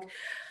like,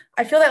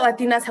 I feel that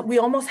Latinas,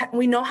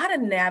 we know how to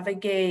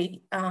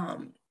navigate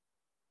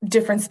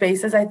different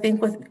spaces, I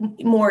think, with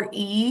more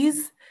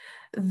ease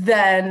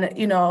than,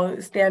 you know,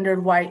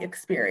 standard white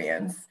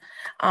experience.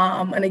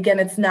 And again,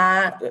 it's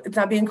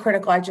not being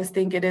critical. I just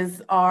think it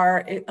is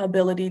our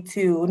ability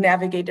to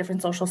navigate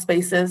different social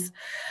spaces.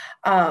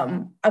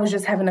 I was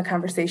just having a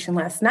conversation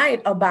last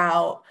night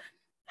about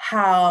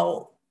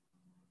how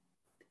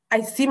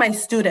I see my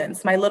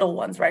students, my little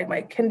ones, right?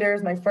 My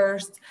kinders, my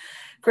first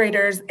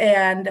graders,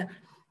 and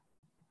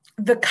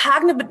the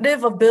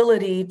cognitive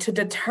ability to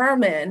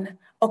determine,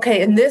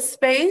 okay, in this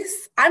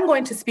space, I'm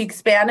going to speak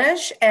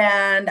Spanish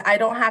and I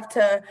don't have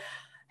to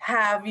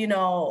have, you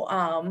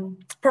know,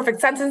 perfect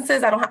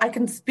sentences. I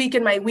can speak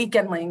in my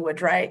weekend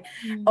language, right?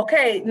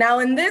 Okay, now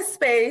in this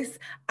space,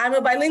 I'm a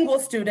bilingual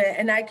student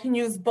and I can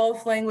use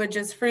both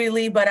languages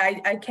freely, but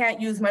I can't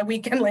use my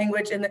weekend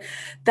language. And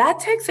that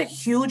takes a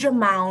huge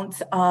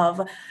amount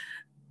of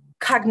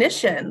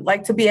cognition,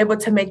 like to be able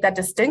to make that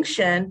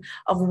distinction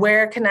of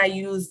where can I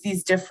use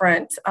these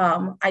different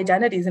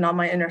identities and all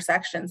my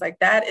intersections. Like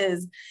that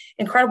is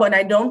incredible. And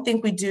I don't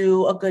think we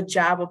do a good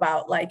job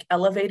about like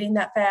elevating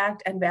that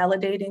fact and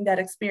validating that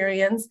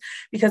experience,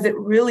 because it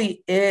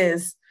really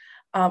is.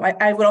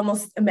 I would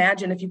almost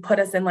imagine if you put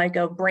us in like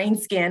a brain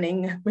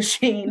scanning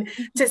machine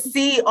to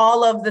see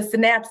all of the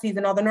synapses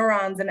and all the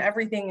neurons and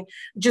everything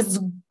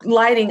just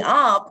lighting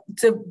up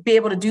to be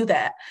able to do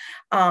that.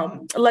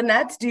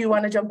 Lanette, do you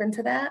want to jump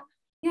into that?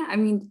 Yeah, I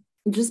mean,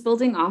 just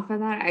building off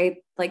of that, I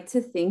like to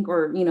think,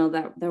 or, you know,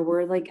 that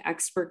we're like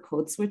expert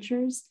code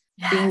switchers,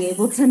 being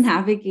able to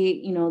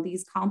navigate, you know,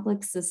 these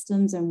complex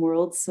systems and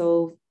worlds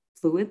so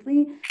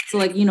fluidly. So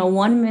like, you know,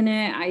 1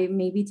 minute I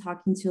may be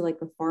talking to like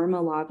a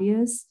pharma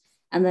lobbyist,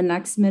 and the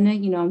next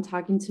minute, you know, I'm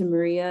talking to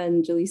Maria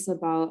and Julissa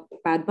about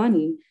Bad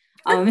Bunny.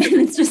 And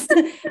it's just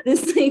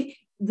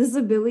this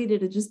ability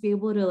to just be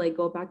able to like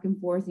go back and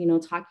forth, you know,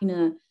 talking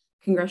to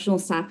congressional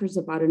staffers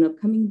about an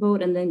upcoming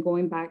vote, and then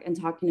going back and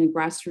talking to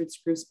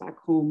grassroots groups back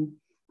home,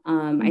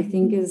 I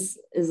think is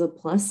a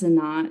plus, and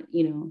not,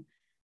 you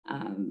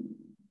know,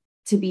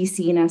 to be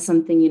seen as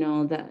something, you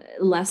know, that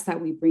less that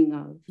we bring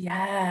of.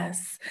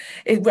 Yes.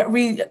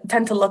 We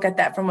tend to look at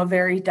that from a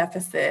very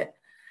deficit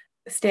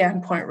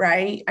standpoint,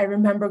 right? I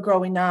remember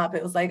growing up,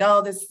 it was like,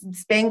 oh, this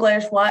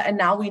Spanglish, what? And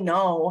now we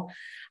know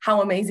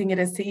how amazing it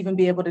is to even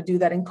be able to do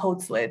that in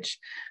code switch.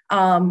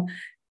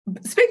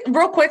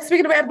 Real quick,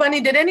 speaking of Bad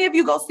Bunny, did any of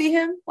you go see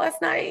him last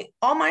night?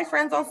 All my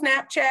friends on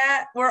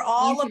Snapchat were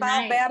all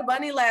about Bad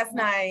Bunny last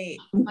night.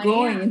 I'm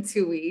going in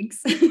 2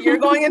 weeks. You're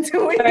going in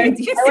 2 weeks? I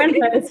went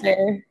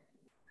Thursday.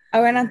 I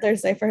went on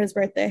Thursday for his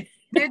birthday.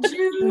 Did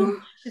you?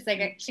 She's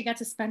like, she got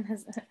to spend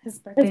his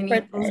birthday.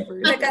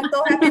 Le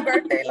cantó happy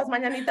birthday, las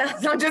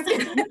mañanitas. I'm just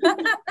kidding.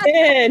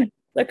 Did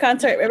the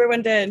concert?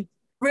 Everyone did.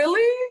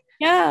 Really?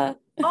 Yeah.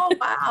 Oh,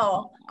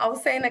 wow. I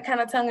was saying that kind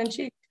of tongue in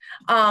cheek.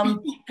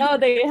 Oh,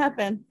 they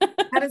happen.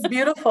 That is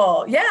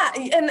beautiful. Yeah.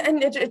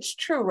 And it's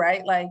true,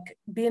 right? Like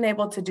being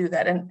able to do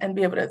that and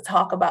be able to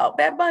talk about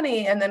Bad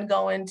Bunny and then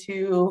go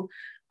into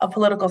a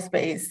political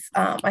space,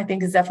 I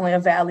think is definitely a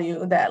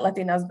value that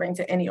Latinas bring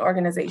to any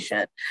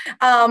organization.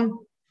 All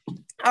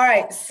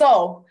right.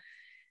 So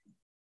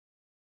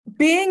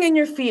being in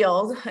your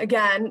field,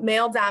 again,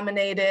 male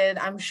dominated,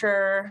 I'm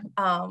sure,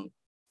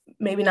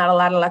 maybe not a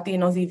lot of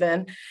Latinos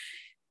even.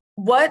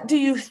 What do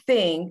you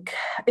think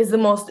is the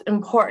most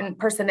important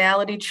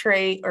personality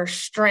trait or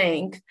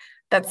strength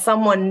that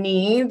someone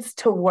needs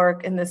to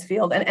work in this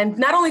field? And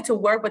not only to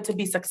work, but to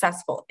be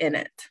successful in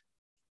it?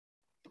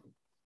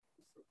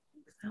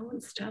 That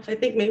one's tough. I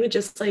think maybe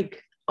just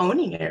like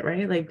owning it,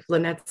 right? Like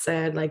Lanette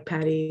said, like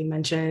Patty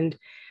mentioned,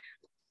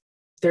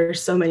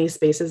 there's so many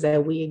spaces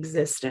that we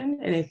exist in.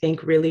 And I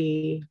think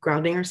really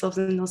grounding ourselves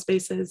in those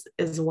spaces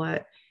is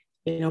what,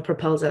 you know,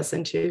 propels us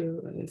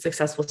into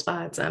successful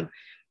spots.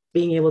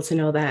 Being able to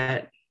know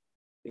that,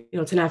 you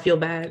know, to not feel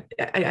bad.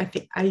 I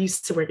think I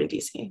used to work in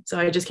DC. So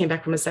I just came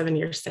back from a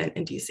 7-year stint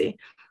in DC,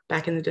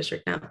 back in the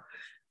district now.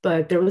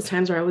 But there was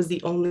times where I was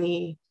the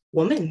only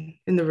woman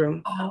in the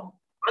room. Oh.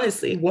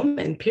 Honestly,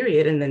 woman,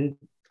 period. And then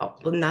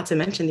not to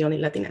mention the only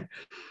Latina.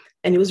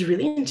 And it was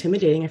really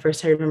intimidating at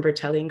first. I remember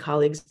telling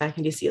colleagues back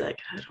in DC, like,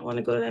 I don't want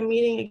to go to that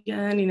meeting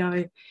again. You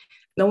know,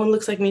 no one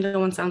looks like me. No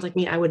one sounds like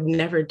me. I would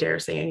never dare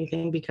say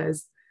anything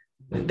because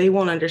they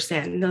won't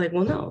understand. And they're like,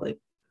 well, no, like,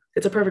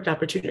 it's a perfect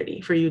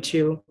opportunity for you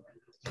to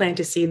plant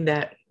a seed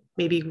that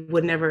maybe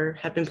would never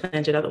have been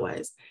planted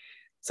otherwise.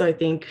 So I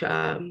think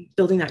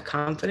building that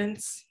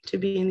confidence to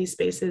be in these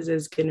spaces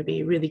is going to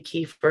be really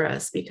key for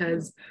us,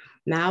 because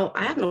now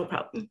I have no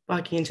problem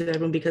walking into that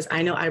room because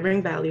I know I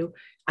bring value.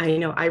 I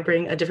know I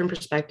bring a different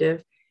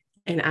perspective,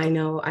 and I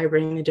know I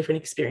bring a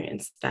different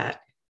experience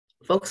that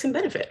folks can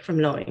benefit from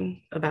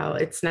knowing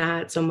about. It's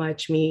not so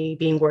much me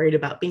being worried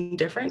about being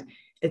different.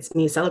 It's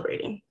me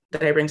celebrating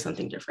that I bring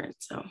something different.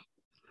 So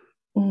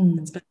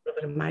it's been a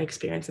little bit of my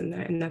experience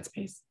in that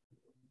space.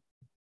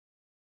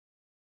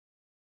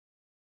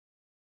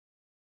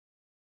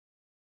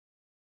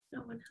 No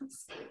one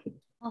else.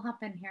 I'll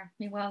hop in here.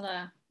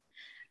 Meanwhile,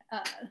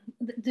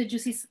 the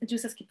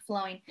juices keep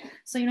flowing.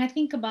 So, you know, I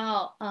think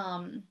about,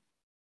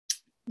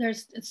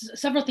 there's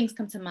several things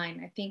come to mind.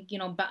 I think, you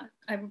know,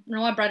 I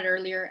know I brought it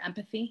earlier,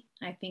 empathy.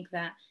 I think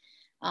that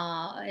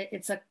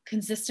it's a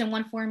consistent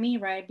one for me,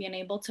 right? Being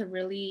able to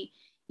really,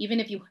 even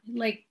if you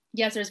like,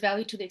 yes, there's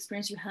value to the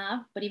experience you have,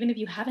 but even if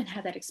you haven't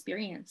had that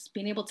experience,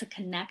 being able to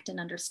connect and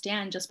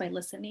understand just by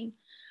listening,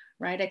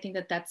 right? I think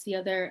that that's the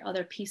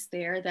other piece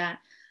there, that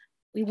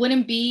we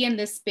wouldn't be in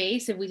this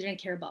space if we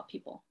didn't care about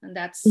people. And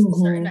that's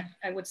certain,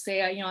 I would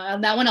say, you know,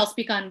 that one I'll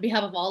speak on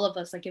behalf of all of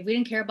us. Like, if we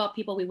didn't care about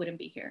people, we wouldn't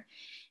be here.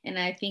 And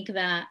I think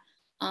that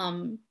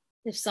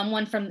if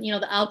someone from, you know,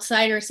 the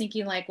outsider is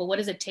thinking like, well, what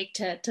does it take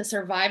to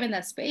survive in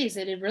that space?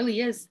 It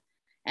really is.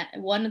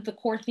 One of the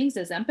core things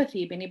is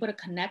empathy, being able to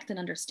connect and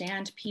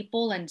understand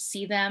people and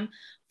see them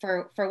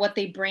for what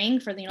they bring,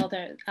 for, you know,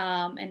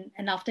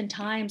 and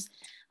oftentimes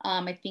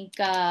I think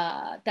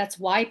that's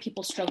why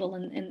people struggle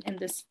in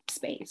this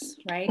space,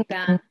 right?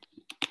 That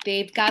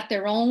they've got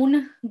their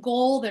own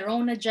goal, their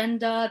own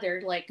agenda.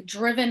 They're like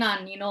driven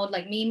on, you know,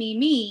 like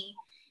me,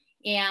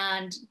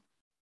 and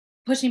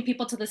pushing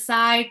people to the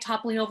side,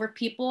 toppling over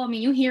people. I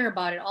mean, you hear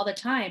about it all the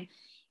time,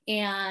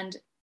 and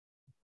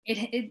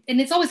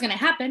it's always going to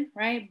happen,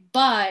 right?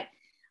 But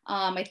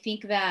I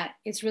think that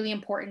it's really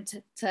important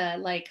to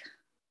like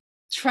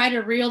try to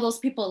reel those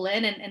people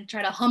in and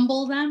try to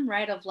humble them,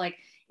 right? Of like,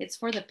 it's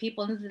for the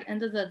people. And at the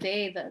end of the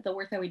day, the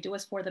work that we do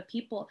is for the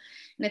people.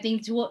 And I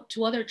think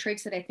two other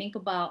traits that I think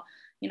about,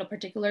 you know,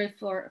 particularly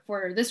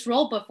for this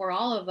role, but for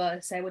all of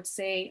us, I would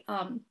say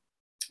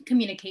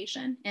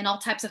communication, and all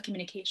types of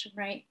communication,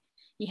 right?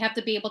 You have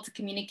to be able to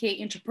communicate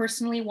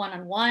interpersonally,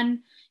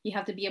 one-on-one. You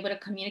have to be able to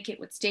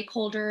communicate with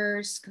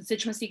stakeholders,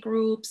 constituency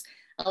groups,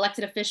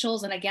 elected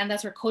officials. And again,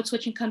 that's where code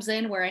switching comes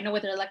in, where I know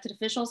with the elected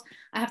officials,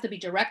 I have to be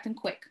direct and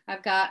quick.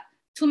 I've got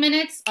 2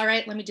 minutes. All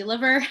right, let me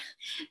deliver.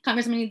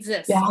 Congressman needs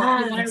this. Yes.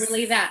 Or you want to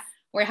relay that.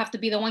 Or I have to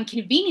be the one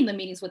convening the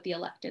meetings with the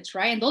electeds,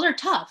 right? And those are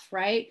tough,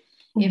 right?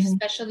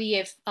 Especially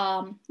if,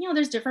 you know,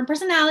 there's different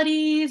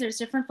personalities, there's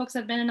different folks that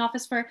have been in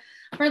office for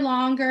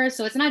longer.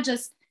 So it's not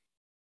just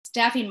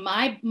staffing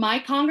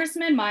my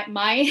congressman, my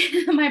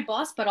my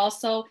boss, but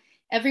also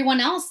everyone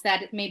else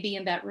that may be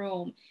in that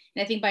room.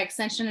 And I think by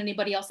extension,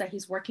 anybody else that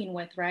he's working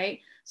with, right?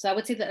 So I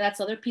would say that that's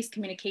the other piece,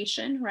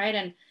 communication, right?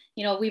 And,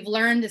 you know, we've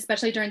learned,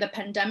 especially during the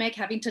pandemic,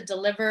 having to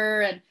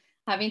deliver and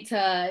having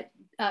to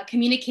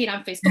communicate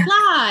on Facebook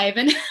Live.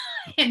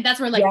 And that's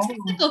where like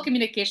technical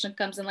communication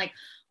comes in, like,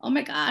 oh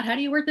my God, how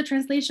do you work the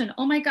translation?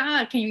 Oh my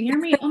God, can you hear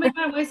me? Oh my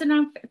God, why is it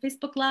on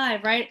Facebook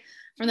Live, right?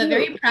 From the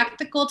very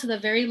practical to the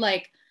very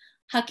like,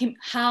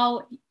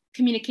 how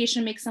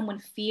communication makes someone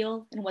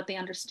feel and what they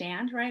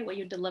understand, right? What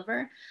you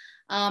deliver.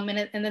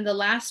 And then the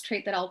last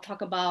trait that I'll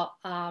talk about,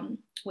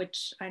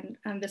 which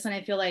this one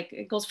I feel like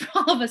it goes for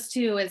all of us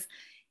too, is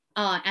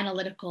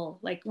analytical.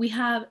 Like we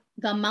have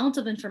the amount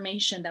of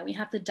information that we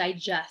have to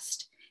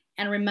digest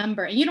and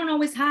remember, and you don't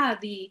always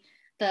have the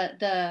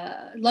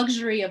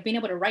luxury of being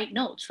able to write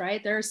notes,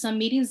 right? There are some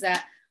meetings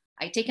that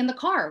I take in the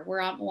car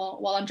where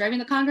while I'm driving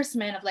the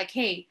congressman of like,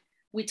 hey,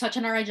 we touch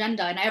on our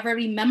agenda, and I've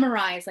already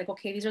memorized like,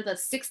 okay, these are the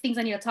 6 things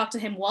I need to talk to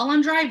him while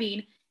I'm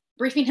driving,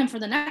 briefing him for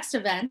the next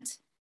event,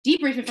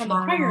 debriefing from the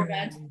prior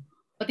event.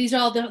 But these are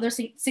all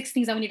there's 6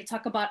 things that we need to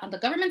talk about on the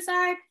government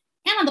side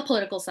and on the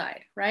political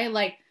side, right?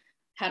 Like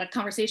had a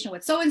conversation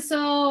with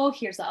so-and-so,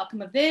 here's the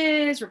outcome of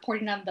this,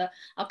 reporting on the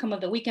outcome of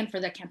the weekend for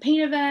the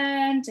campaign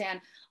event, and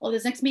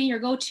this next meeting you're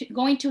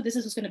going to, this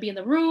is what's going to be in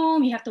the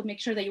room. You have to make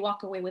sure that you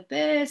walk away with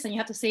this, and you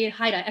have to say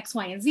hi to X,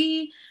 Y, and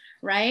Z,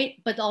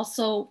 right? But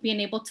also being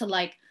able to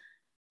like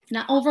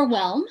not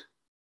overwhelm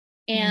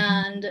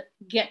and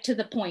get to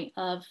the point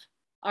of,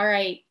 all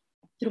right,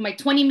 through my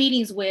 20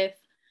 meetings with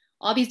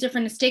all these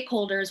different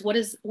stakeholders,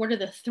 what are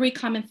the 3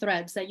 common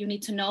threads that you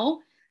need to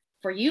know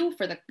for you,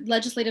 for the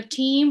legislative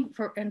team,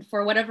 and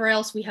for whatever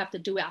else we have to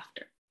do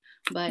after.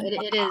 But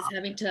it is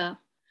having to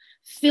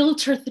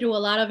filter through a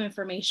lot of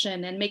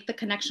information and make the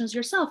connections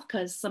yourself,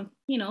 because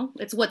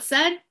it's what's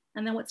said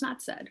and then what's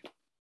not said.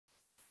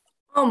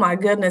 Oh my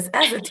goodness.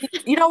 As a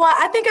teacher, you know what?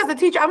 I think as a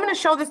teacher, I'm going to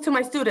show this to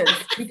my students,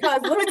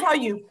 because let me tell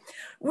you,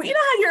 you know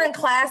how you're in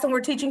class and we're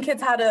teaching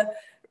kids how to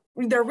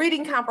their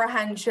reading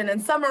comprehension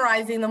and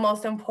summarizing the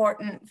most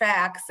important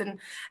facts and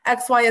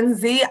X, Y, and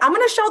Z. I'm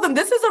going to show them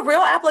this is a real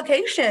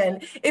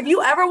application. If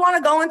you ever want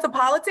to go into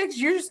politics,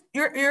 you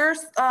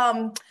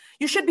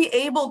should be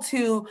able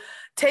to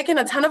take in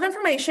a ton of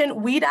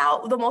information, weed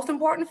out the most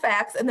important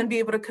facts, and then be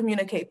able to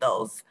communicate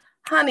those.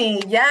 Honey,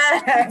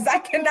 yes, I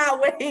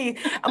cannot wait.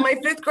 My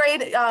 5th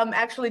grade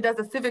actually does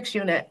a civics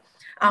unit.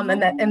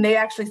 And they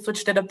actually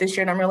switched it up this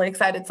year, and I'm really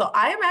excited. So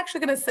I am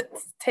actually going to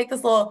take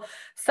this little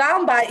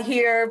soundbite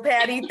here,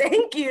 Patty.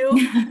 Thank you,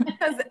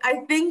 because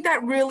I think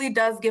that really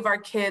does give our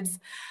kids,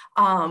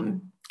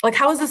 like,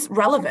 how is this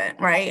relevant,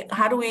 right?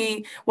 How do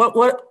we,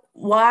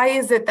 why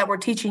is it that we're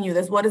teaching you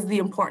this? What is the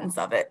importance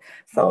of it?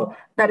 So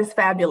that is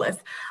fabulous.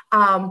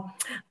 Maria,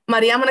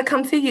 I'm going to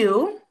come to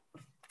you.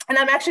 And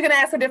I'm actually going to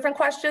ask a different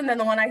question than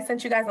the one I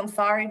sent you guys. I'm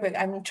sorry, but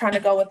I'm trying to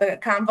go with the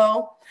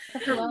convo.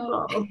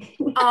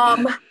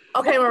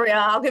 Okay, Maria,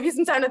 I'll give you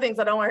some time to think,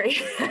 so don't worry.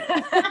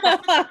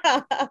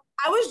 I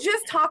was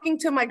just talking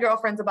to my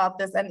girlfriends about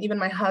this, and even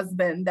my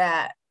husband,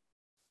 that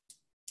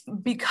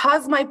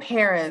because my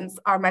parents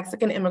are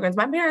Mexican immigrants,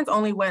 my parents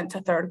only went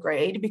to 3rd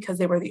grade because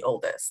they were the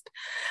oldest.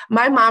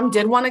 My mom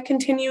did want to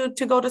continue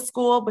to go to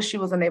school, but she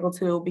wasn't able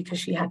to because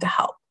she had to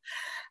help.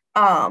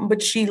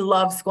 But she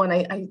loves school,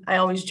 and I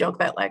always joke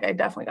that like I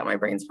definitely got my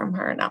brains from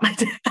her, not my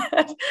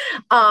dad.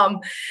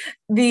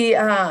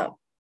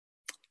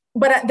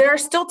 But there are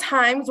still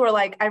times where,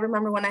 like, I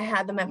remember when I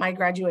had them at my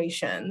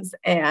graduations,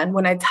 and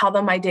when I tell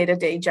them my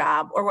day-to-day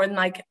job, or when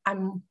like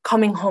I'm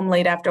coming home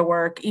late after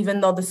work,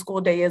 even though the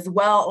school day is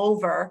well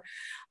over,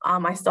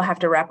 I still have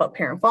to wrap up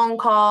parent phone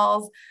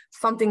calls.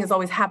 Something is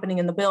always happening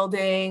in the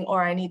building,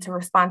 or I need to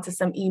respond to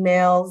some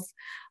emails.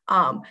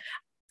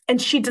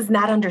 And she does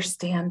not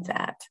understand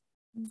that,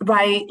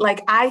 right?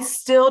 Like, I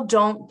still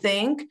don't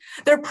think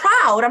they're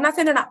proud. I'm not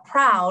saying they're not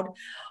proud,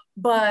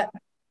 but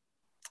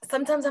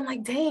sometimes I'm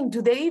like, dang,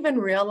 do they even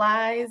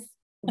realize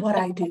what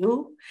I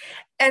do?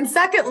 And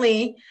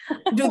secondly,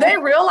 do they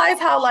realize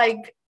how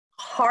like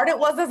hard it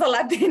was as a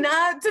Latina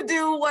to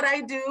do what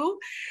I do?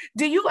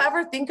 Do you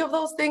ever think of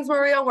those things,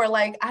 Maria, where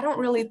like, I don't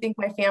really think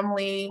my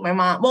family, my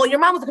mom, well, your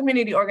mom was a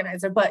community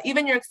organizer, but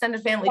even your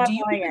extended family, do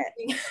you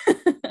think,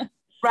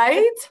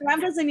 right? My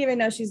mom doesn't even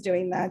know she's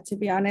doing that, to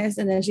be honest.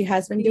 And then she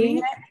has been doing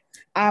it.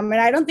 And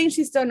I don't think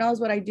she still knows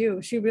what I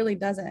do. She really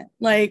doesn't.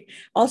 Like,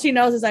 all she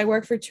knows is I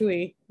work for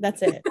Chuy.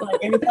 That's it.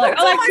 Like, and tell her,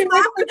 oh, I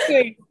work for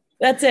Chuy.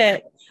 That's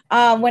it.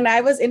 When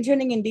I was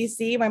interning in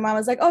DC, my mom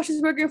was like, oh,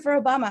 she's working for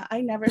Obama.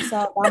 I never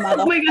saw Obama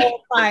the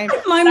whole time.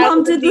 My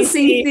mom did the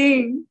same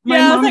thing. My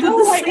mom did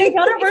the same thing.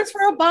 My daughter works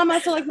for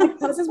Obama. So like my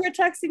cousins were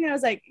texting, and I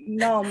was like,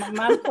 no, my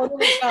mom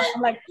totally knows.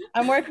 I'm like,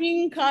 I'm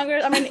working in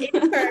Congress. I'm an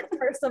intern,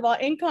 first of all,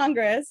 in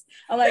Congress.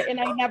 I'm like, and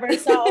I never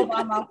saw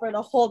Obama for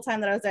the whole time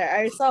that I was there.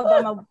 I saw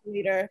Obama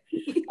later,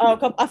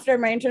 after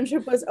my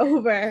internship was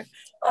over.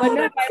 But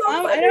no, my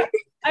mom,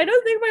 I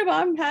don't think my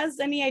mom has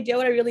any idea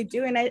what I really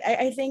do. And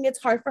I think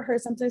it's hard for her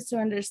sometimes to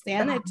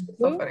understand it too.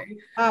 So funny.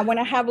 When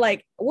I have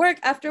like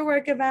after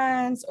work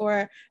events,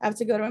 or I have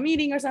to go to a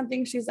meeting or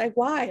something, she's like,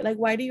 why? Like,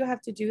 why do you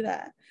have to do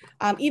that?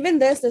 Even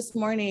this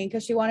morning,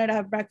 because she wanted to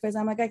have breakfast.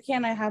 I'm like, I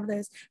can't, I have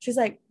this. She's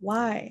like,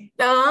 why?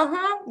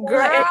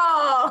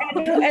 Girl.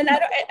 And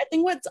I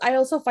think what I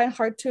also find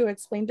hard to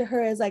explain to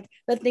her is like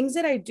the things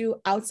that I do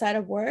outside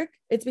of work,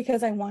 it's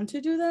because I want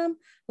to do them.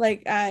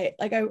 Like I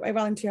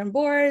volunteer on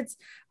boards,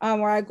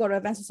 where I go to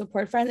events to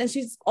support friends, and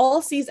she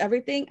all sees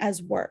everything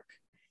as work.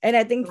 And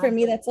I think for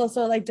me, that's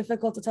also like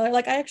difficult to tell her,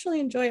 like, I actually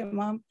enjoy it,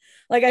 Mom.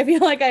 Like, I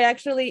feel like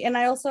and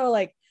I also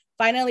like,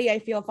 finally, I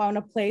found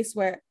a place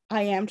where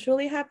I am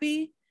truly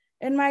happy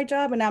in my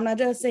job. And I'm not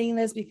just saying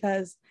this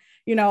because,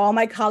 all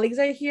my colleagues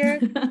are here,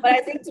 but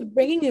I think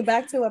bringing you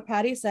back to what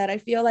Patty said, I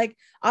feel like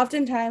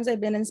oftentimes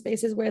I've been in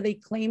spaces where they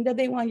claim that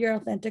they want your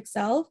authentic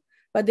self,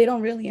 but they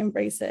don't really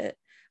embrace it.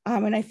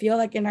 And I feel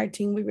like in our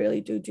team, we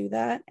really do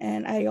that.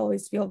 And I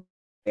always feel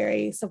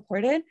very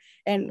supported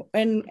and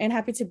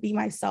happy to be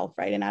myself,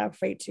 right? And not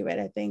afraid to it.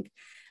 I think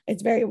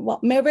it's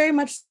very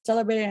much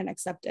celebrated and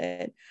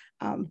accepted.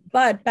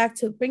 But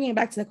bringing it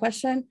back to the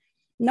question,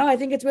 no, I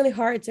think it's really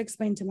hard to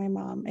explain to my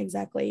mom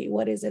exactly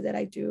what is it that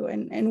I do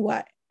and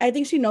what. I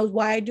think she knows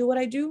why I do what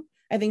I do.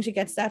 I think she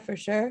gets that for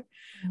sure.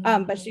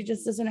 But she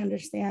just doesn't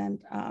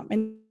understand.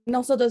 And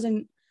also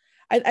doesn't,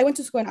 I went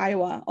to school in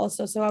Iowa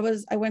also. So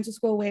I went to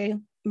school away.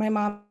 My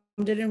mom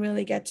didn't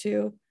really get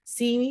to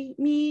see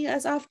me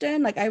as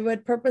often. Like I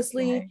would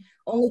purposely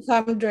only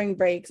come during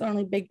breaks,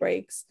 only big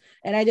breaks.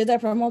 And I did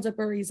that for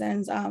multiple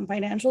reasons.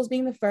 Financials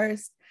being the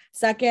first.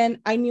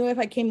 Second, I knew if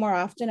I came more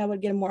often, I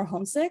would get more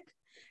homesick.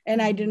 And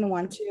I didn't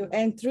want to.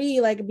 And 3,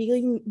 like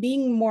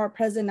being more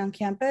present on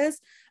campus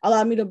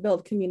allowed me to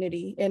build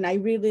community. And I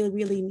really,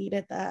 really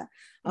needed that.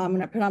 In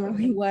a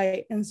predominantly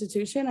white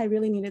institution, I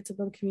really needed to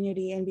build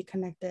community and be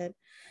connected.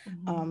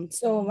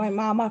 So my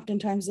mom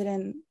oftentimes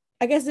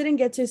didn't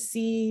get to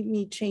see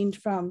me change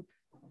from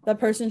the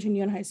person she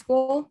knew in high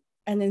school,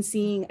 and then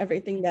seeing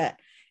everything that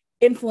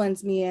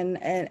influenced me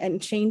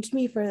and changed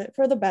me for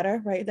the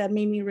better, right? That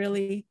made me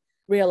really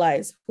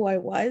realize who I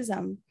was.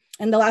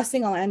 And the last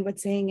thing I'll end with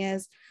saying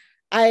is,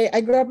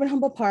 I grew up in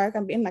Humboldt Park.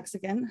 I'm being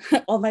Mexican.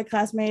 All my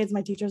classmates,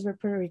 my teachers were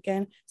Puerto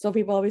Rican. So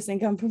people always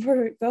think I'm from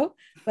Puerto Rico,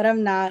 but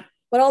I'm not.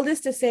 But all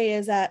this to say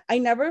is that I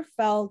never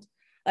felt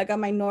like a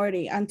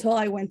minority until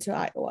I went to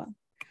Iowa.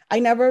 I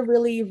never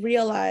really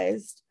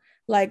realized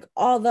like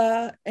all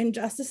the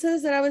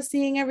injustices that I was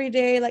seeing every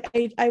day. Like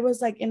I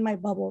was like in my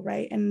bubble,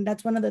 right? And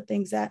that's one of the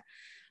things that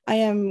I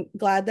am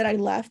glad that I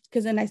left,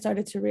 because then I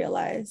started to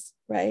realize,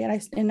 right?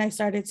 And I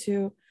started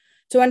to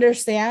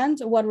understand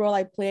what role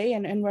I play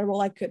and what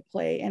role I could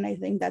play. And I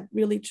think that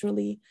really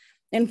truly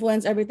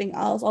influenced everything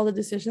else, all the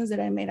decisions that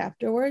I made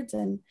afterwards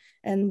and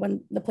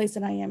when the place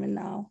that I am in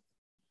now.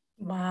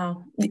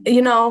 Wow.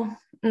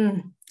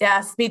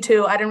 Yes, me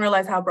too. I didn't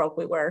realize how broke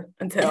we were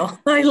until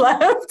I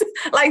left.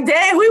 Like,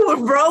 dang, we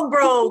were broke.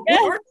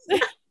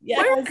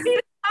 Yes.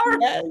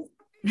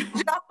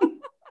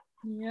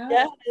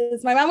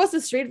 Yes. My mom was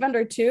a street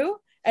vendor too.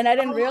 And I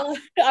didn't realize,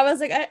 I was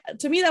like,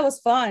 to me, that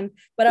was fun.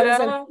 But I was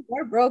like,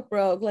 we're broke.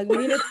 Like, we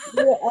needed to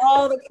do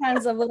all the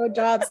kinds of little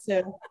jobs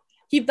to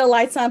keep the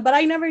lights on. But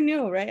I never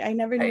knew, right? I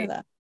never knew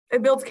that.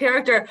 It builds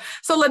character.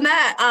 So,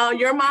 Lanette,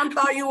 your mom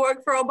thought you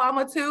worked for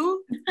Obama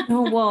too?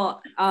 Oh,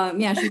 well,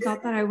 yeah, she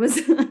thought that I was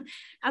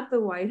at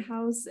the White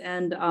House.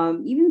 And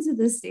even to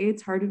this day,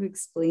 it's hard to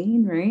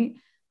explain, right?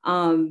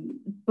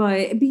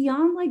 But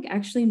beyond like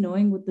actually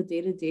knowing what the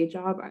day-to-day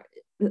job,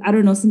 I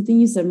don't know, something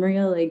you said,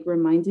 Maria, like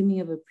reminded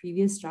me of a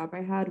previous job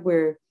I had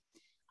where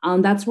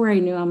that's where I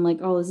knew I'm like,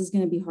 oh, this is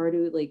going to be hard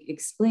to like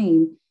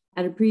explain.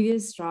 At a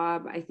previous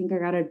job, I think I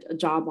got a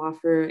job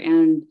offer,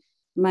 and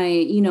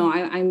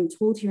I'm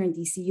told here in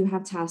DC, you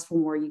have to ask for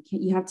more.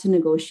 You have to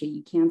negotiate.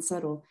 You can't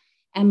settle.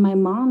 And my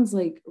mom's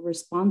like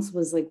response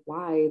was like,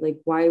 why?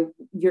 Like, why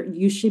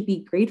you should be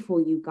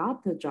grateful you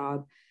got the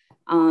job.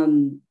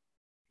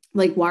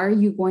 Like, why are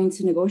you going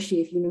to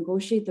negotiate? If you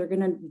negotiate, they're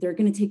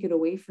gonna take it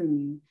away from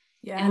you.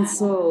 Yeah. And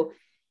so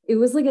it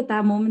was like at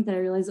that moment that I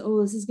realized,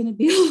 oh, this is going to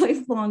be a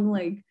lifelong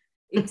like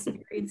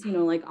experience,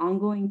 like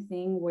ongoing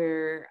thing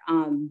where,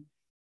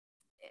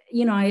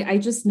 I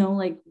just know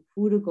like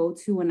who to go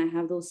to when I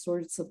have those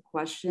sorts of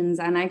questions.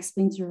 And I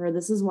explained to her,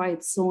 this is why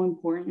it's so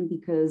important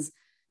because,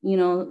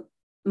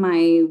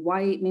 my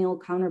white male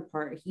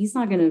counterpart, he's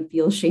not going to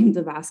feel ashamed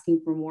of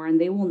asking for more,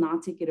 and they will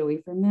not take it away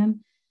from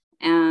him.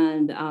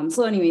 And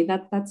so anyway,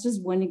 that's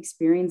just one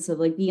experience of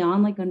like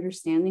beyond like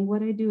understanding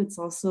what I do. It's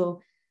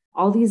also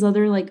all these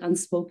other like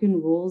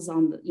unspoken rules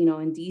on the,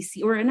 in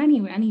DC or in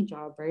any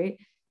job, right?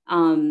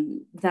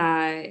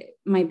 That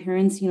my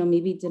parents,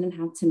 maybe didn't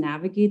have to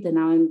navigate, that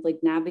now I'm like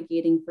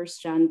navigating first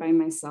gen by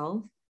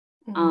myself.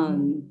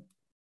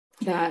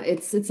 That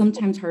it's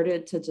sometimes harder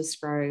to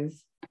describe.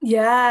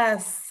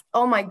 Yes.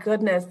 Oh my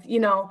goodness.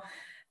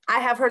 I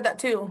have heard that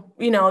too,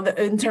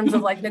 in terms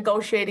of like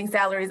negotiating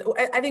salaries.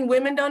 I think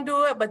women don't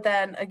do it, but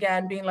then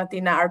again, being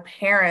Latina, our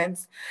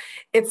parents,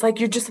 it's like,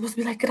 you're just supposed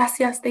to be like,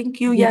 gracias,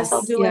 thank you. Yes,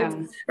 I'll do it.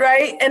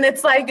 Right. And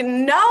it's like,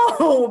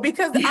 no,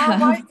 because our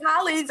white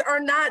colleagues are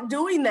not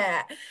doing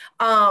that.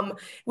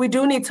 We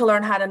do need to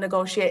learn how to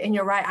negotiate. And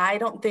you're right. I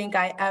don't think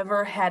I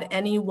ever had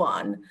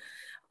anyone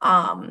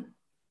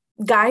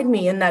guide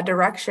me in that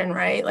direction,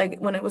 right? Like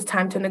when it was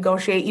time to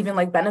negotiate, even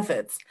like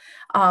benefits,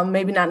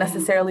 maybe not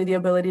necessarily the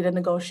ability to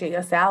negotiate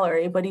a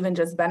salary, but even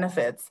just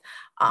benefits.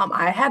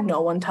 I had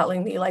no one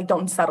telling me like,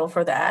 don't settle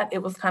for that.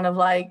 It was kind of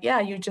like, yeah,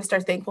 you just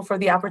are thankful for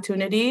the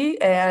opportunity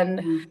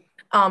and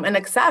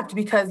accept,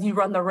 because you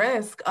run the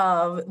risk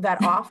of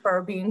that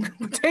offer being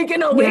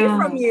taken away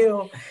from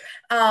you.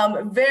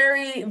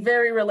 Very,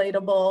 very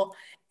relatable.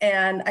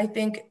 And I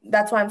think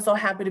that's why I'm so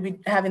happy to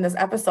be having this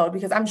episode,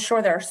 because I'm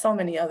sure there are so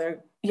many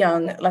other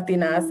young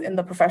Latinas in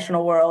the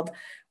professional world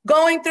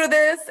going through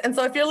this. And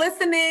so if you're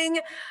listening,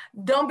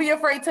 don't be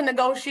afraid to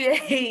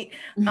negotiate.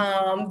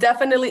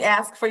 Definitely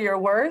ask for your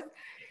worth.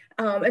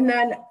 And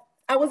then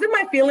I was in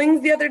my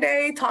feelings the other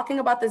day talking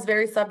about this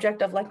very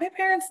subject of like, my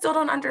parents still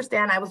don't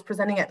understand. I was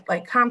presenting at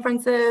like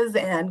conferences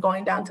and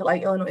going down to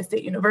like Illinois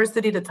State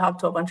University to talk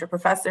to a bunch of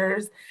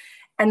professors.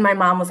 And my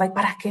mom was like,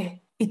 ¿para qué?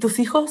 ¿Y tus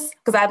hijos?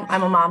 Because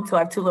I'm a mom too, I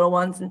have 2 little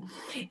ones. And,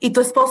 ¿y tu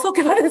esposo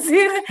qué va a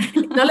decir?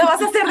 ¿No le vas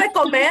a hacer de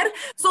comer?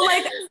 So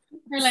like,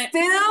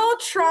 still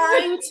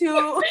trying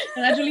to...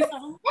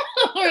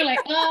 We're like,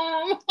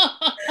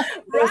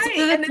 right.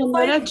 And it's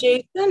like,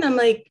 Jason, I'm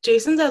like,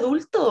 Jason's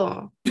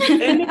adulto.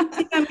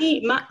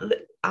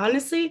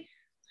 Honestly,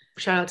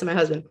 shout out to my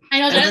husband. I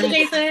know, shout out to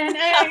Jason.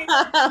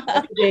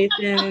 Hey.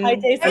 Jason. Hi,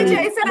 Jason. Hey,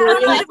 Jason.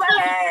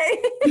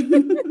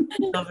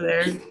 Hey. Over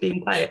there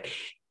being quiet.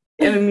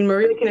 I mean,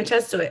 Maria can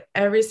attest to it.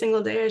 Every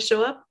single day I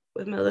show up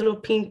with my little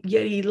pink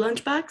Yeti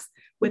lunchbox,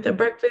 with a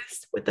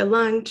breakfast, with a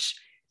lunch,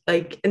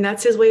 like, and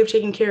that's his way of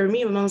taking care of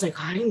me. My mom's like,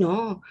 I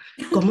know.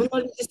 ¿Cómo no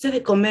le hiciste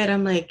de comer?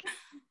 I'm like,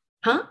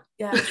 huh?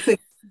 Yeah. Like,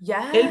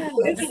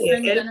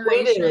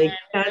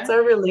 that's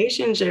our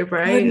relationship,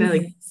 right? And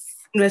like,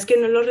 no es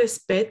que no lo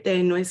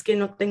respete, no es que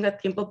no tenga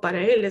tiempo para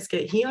él, es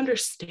que he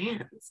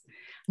understands.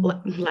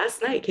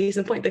 Last night, case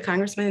in point, the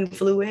congressman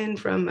flew in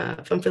from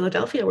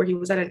Philadelphia, where he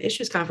was at an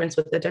issues conference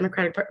with the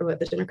Democratic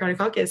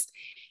caucus,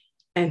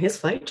 and his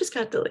flight just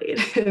got delayed.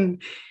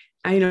 And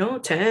I know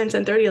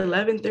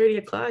 10:30, 11:30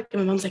 o'clock,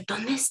 and my mom's like,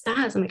 ¿Dónde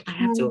estás? I'm like, I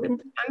have to go get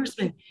the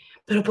congressman.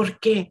 Pero ¿por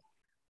qué?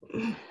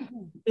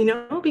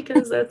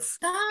 Because that's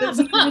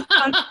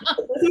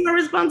my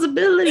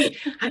responsibility.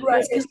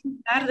 Right.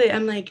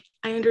 I'm like,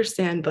 I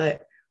understand,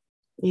 but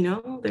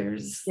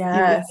there's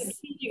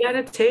you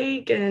gotta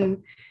take,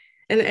 and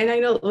I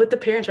know with the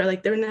parents, right?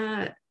 Like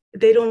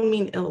they don't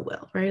mean ill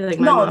will, right? Like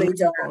my mom, they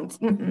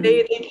don't.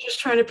 They're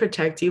just trying to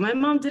protect you. My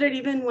mom did it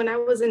even when I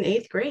was in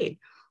 8th grade.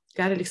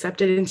 Got it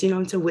accepted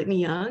into Whitney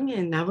Young,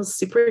 and I was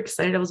super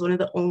excited. I was one of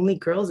the only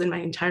girls in my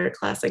entire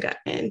class that got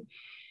in.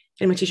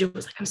 And my teacher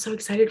was like, I'm so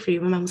excited for you.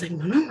 My mom was like,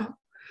 no.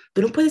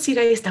 Tú no puedes ir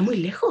ahí, está muy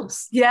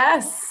lejos.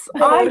 Yes.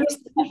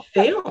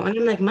 Fail. And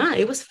I'm like, Ma,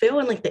 it was fail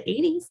in like the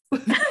 80s.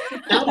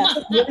 That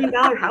was $1 million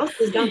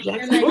houses down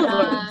Jackson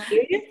Boulevard.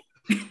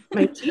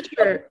 My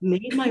teacher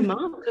made my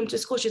mom come to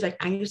school. She's like,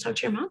 I need to talk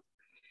to your mom.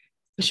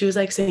 And she was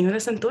like, Señora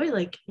Santoy,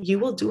 like, you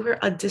will do her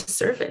a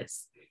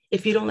disservice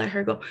if you don't let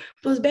her go.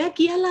 Pues ve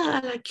aquí a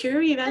la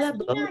Curie,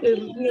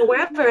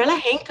 wherever, a la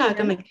Hancock.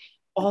 I'm like,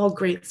 all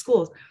great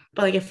schools.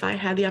 But like, if I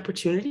had the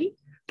opportunity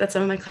that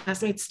some of my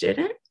classmates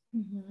didn't,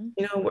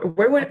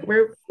 where would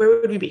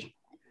we be?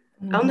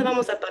 ¿A dónde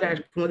vamos a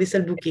parar? Como dice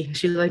el Buki.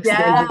 She likes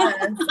I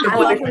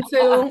love him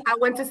too. I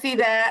went to see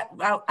that.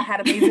 I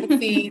had amazing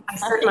seats. I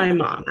heard my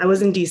mom. I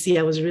was in DC.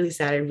 I was really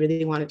sad. I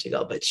really wanted to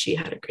go, but she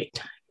had a great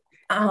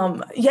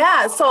time.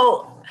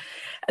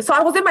 So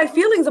I was in my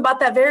feelings about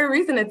that very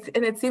reason.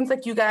 It seems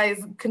like you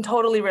guys can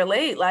totally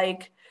relate.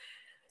 Like,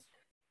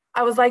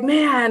 I was like,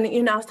 man,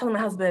 I was telling my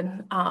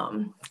husband,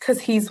 because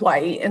he's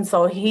white. And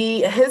so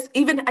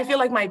I feel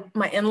like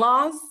my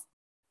in-laws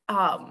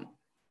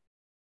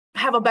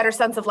have a better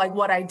sense of like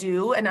what I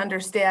do and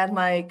understand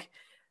like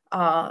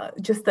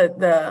just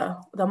the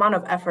amount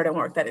of effort and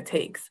work that it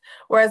takes.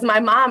 Whereas my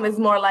mom is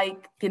more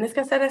like, tienes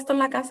que hacer esto en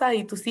la casa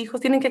y tus hijos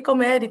tienen que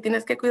comer y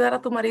tienes que cuidar a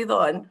tu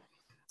marido. And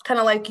kind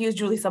of like you,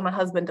 Julissa, my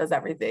husband does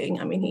everything.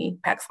 I mean, he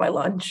packs my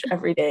lunch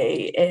every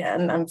day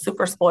and I'm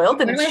super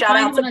spoiled. And shout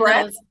out to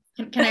Brett.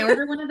 Can I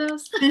order one of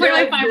those? Where do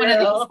I find one of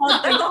those?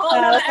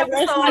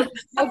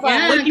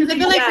 Yeah, because I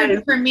feel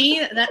like for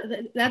me,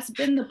 that's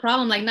been the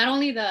problem. Like not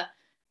only the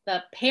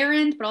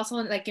parent, but also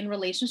like in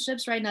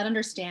relationships, right? Not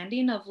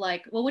understanding of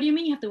like, well, what do you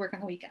mean you have to work on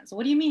the weekends?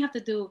 What do you mean you have to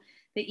do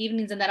the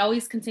evenings? And that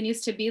always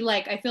continues to be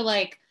like, I feel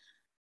like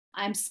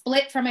I'm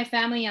split from my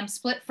family. I'm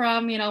split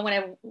from, when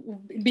I've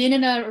been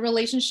in a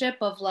relationship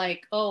of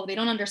like, oh, they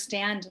don't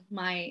understand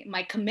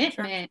my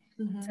commitment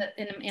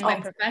in my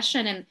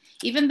profession. And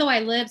even though I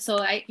lived,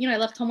 I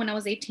left home when I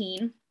was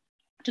 18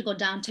 to go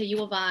down to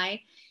U of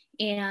I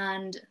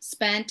and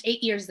spent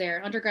 8 years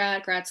there,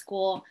 undergrad, grad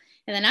school.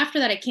 And then after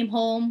that, I came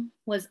home,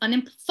 was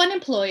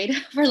unemployed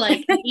for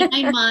like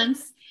 8-9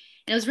 months.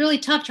 And it was really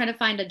tough trying to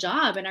find a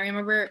job. And I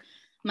remember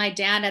my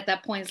dad at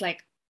that point is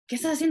like, ¿qué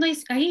estás haciendo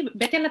ahí?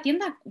 Vete a la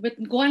tienda,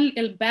 go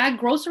and bag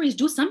groceries,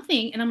 do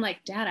something. And I'm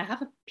like, Dad, I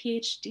have a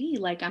PhD.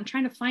 Like, I'm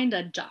trying to find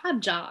a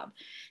job.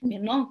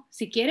 No,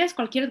 si quieres,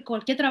 cualquier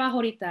trabajo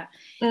ahorita.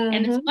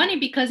 And it's funny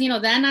because,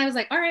 then I was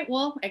like, all right,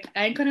 well,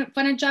 I couldn't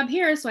find a job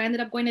here. So I ended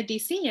up going to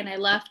DC, and I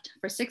left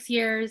for 6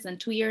 years and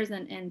 2 years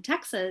in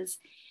Texas.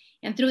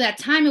 And through that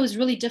time, it was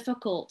really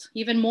difficult,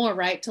 even more,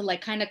 right? To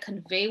like kind of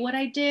convey what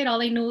I did.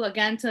 All I knew,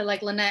 again, to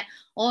like Lanette,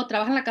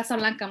 trabaja en la Casa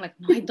Blanca. I'm like,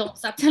 no, I don't.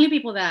 Stop telling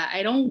people that.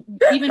 I don't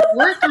even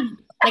work on,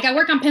 like I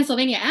work on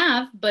Pennsylvania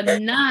Ave,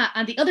 but not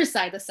on the other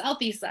side, the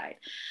Southeast side.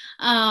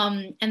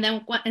 And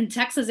then in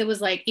Texas, it was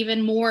like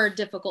even more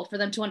difficult for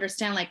them to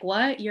understand, like,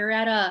 what? You're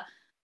at a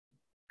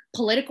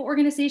political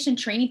organization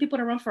training people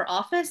to run for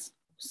office?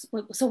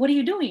 So what are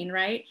you doing,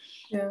 right?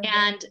 Yeah.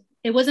 And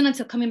it wasn't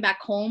until coming back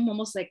home,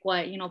 almost like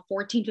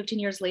 14, 15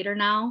 years later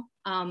now,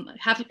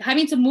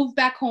 having to move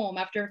back home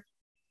after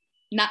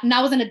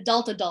now as an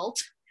adult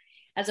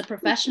as a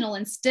professional,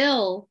 and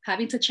still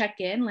having to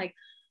check in like,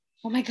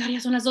 oh my God, ya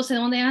son las 12,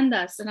 ¿dónde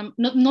andas? And I'm,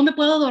 no me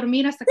puedo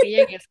dormir hasta que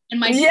llegues. And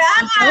my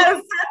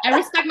joke, I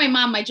respect my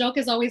mom. My joke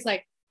is always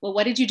like, well,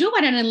 what did you do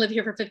when I didn't live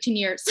here for 15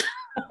 years?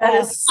 That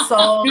is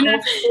so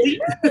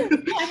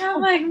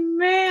I'm like,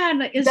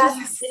 man, it's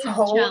that's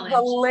so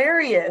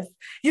hilarious.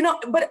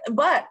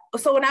 But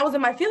so when I was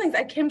in my feelings,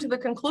 I came to the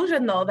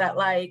conclusion though that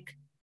like,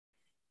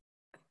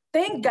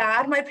 thank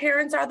God my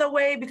parents are the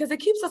way, because it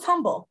keeps us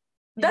humble.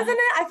 Doesn't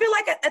it? I feel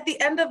like at the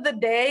end of the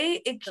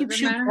day, it keeps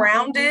you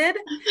grounded.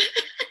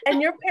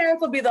 And your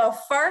parents will be the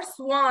first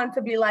one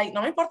to be like,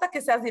 no me importa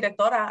que seas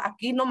directora,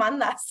 aquí no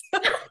mandas.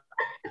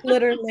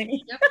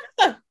 Literally.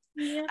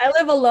 Yeah. I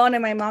live alone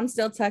and my mom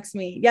still texts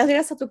me, ¿ya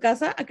llegas a tu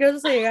casa? ¿A qué hora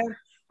vas a llegar?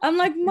 I'm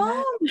like,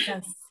 Mom,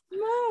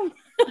 Mom.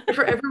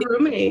 Forever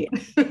roommate.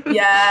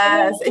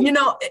 Yes. And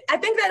I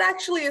think that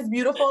actually is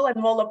beautiful,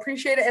 and we'll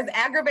appreciate it, as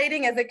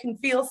aggravating as it can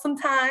feel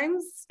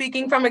sometimes,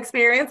 speaking from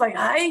experience, like,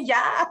 I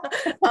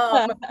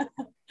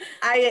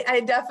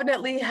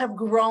definitely have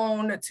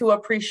grown to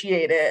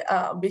appreciate it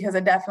because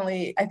it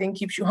definitely, I think,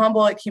 keeps you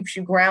humble. It keeps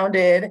you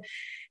grounded.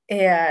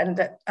 And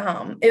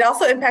it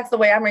also impacts the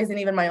way I'm raising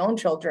even my own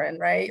children,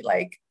 right?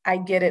 Like, I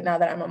get it now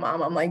that I'm a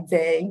mom. I'm like,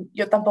 dang,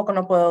 yo tampoco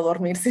no puedo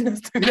dormir si no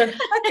estuviera en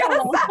la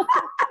casa.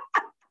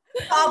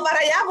 Para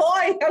allá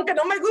voy, aunque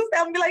no me guste,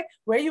 I'm be like,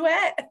 where you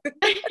at?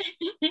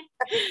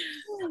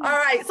 All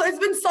right, so it's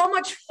been so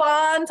much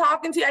fun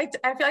talking to you. I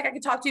feel like I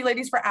could talk to you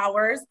ladies for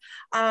hours.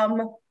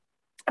 I'm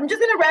just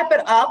gonna wrap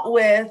it up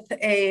with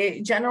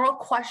a general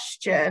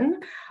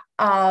question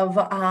of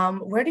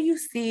where do you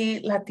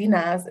see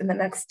Latinas in the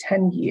next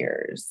 10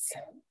 years?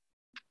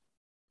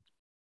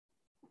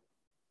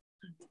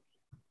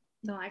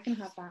 No, I can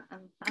hop on.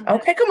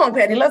 Okay, come on,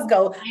 Patty, let's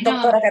go.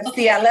 Doctora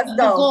Garcia, let's go.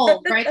 The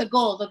goal, right? The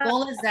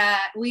goal is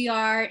that we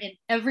are in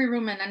every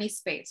room in any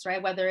space,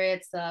 right? Whether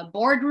it's the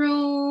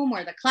boardroom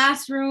or the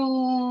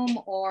classroom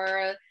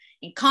or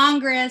in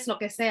Congress, lo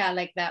que sea,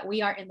 like that,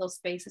 we are in those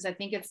spaces. I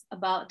think it's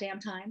about damn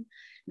time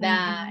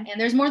that, and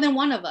there's more than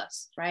one of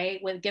us,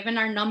 right? Given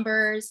our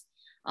numbers,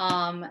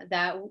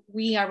 that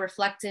we are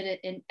reflected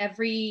in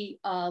every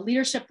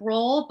leadership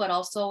role, but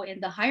also in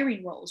the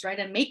hiring roles, right?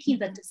 And making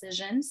the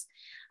decisions,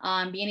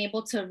 being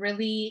able to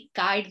really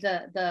guide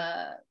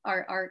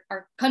our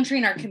country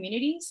and our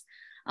communities.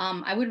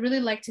 I would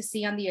really like to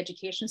see on the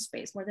education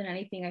space more than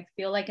anything. I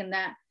feel like in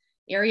that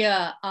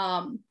area,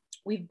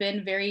 we've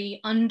been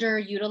very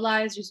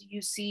underutilized.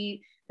 You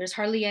see, there's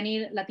hardly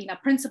any Latina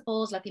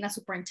principals, Latina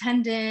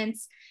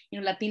superintendents,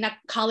 Latina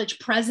college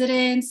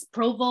presidents,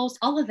 provosts,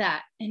 all of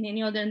that. And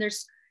then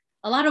there's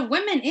a lot of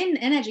women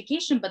in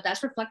education, but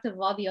that's reflective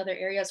of all the other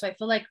areas. So I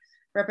feel like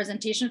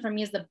representation for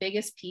me is the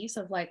biggest piece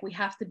of like, we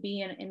have to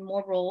be in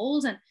more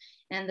roles, and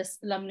this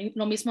lo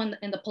mismo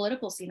in the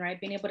political scene, right?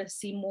 Being able to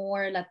see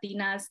more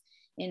Latinas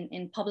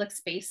in public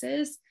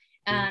spaces,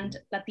 and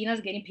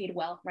Latinas getting paid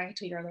well, right?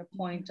 To your other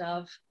point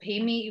of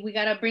pay me, we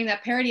got to bring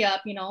that parity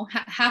up,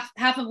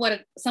 half of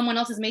what someone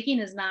else is making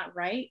is not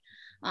right.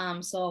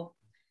 So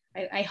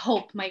I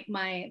hope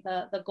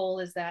the goal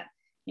is that,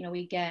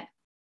 we get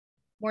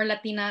more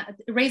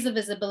raise the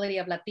visibility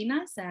of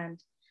Latinas, and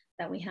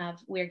that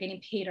we are getting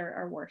paid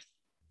our worth.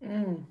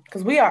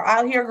 Because we are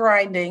out here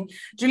grinding.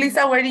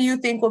 Julissa, where do you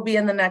think we'll be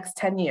in the next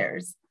 10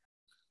 years?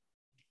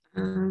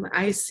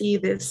 I see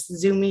this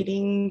Zoom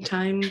meeting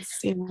times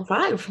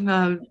 5,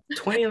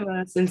 20 of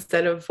us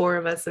instead of 4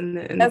 of us in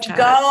the chat. Let's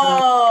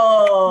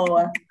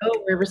go.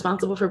 We're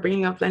responsible for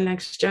bringing up the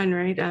next gen,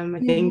 right? I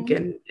think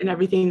in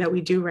everything that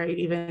we do, right?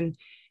 Even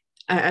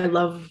I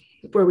love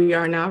where we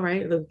are now,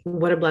 right?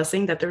 What a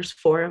blessing that there's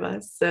 4 of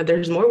us.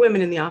 There's more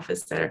women in the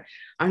office that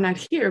are not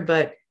here,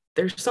 but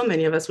there's so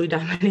many of us. We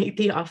dominate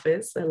the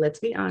office, let's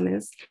be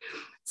honest.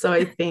 So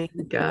I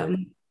think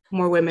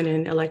more women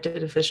in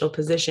elected official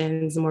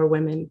positions, more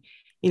women,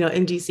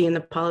 in DC in the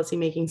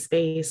policymaking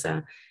space.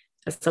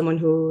 As someone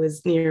who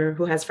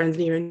has friends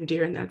near and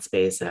dear in that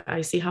space,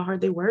 I see how hard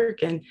they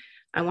work, and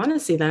I want to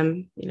see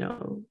them,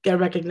 get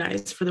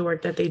recognized for the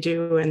work that they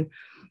do. And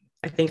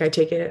I think I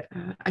take it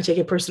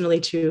personally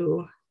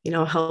to,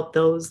 help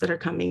those that are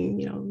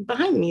coming,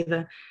 behind me,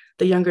 the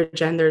younger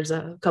gen. There's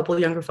a couple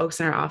of younger folks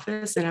in our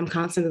office, and I'm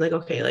constantly like,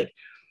 okay, like,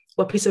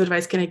 what piece of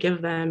advice can I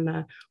give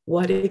them?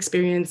 What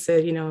experience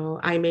that,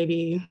 I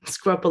maybe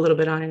screw up a little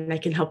bit on, and I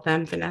can help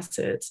them finesse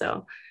it.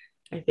 So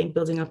I think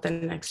building up the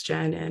next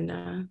gen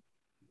and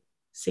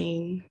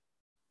seeing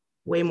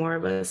way more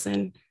of us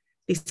in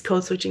these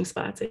code switching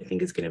spots, I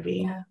think is going to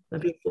be a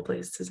beautiful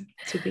place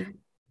to be.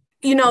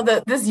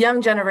 This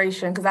young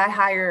generation, because I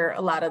hire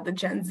a lot of the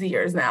Gen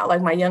Zers now,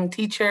 like my young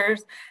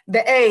teachers,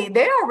 they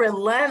are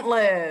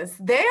relentless.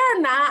 They are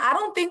not, I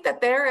don't think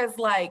that they're as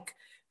like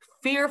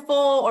fearful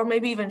or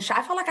maybe even shy.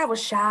 I felt like I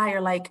was shy or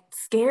like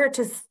scared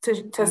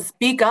to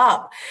speak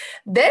up.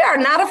 They are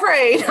not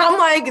afraid. I'm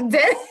like,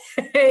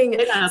 dang.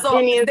 They got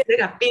opinions, they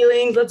got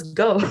feelings, let's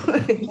go.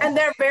 And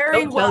they're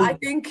very well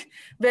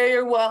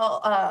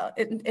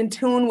in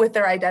tune with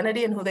their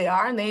identity and who they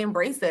are, and they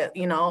embrace it.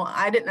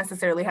 I didn't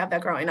necessarily have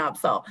that growing up.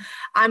 So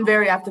I'm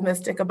very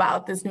optimistic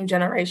about this new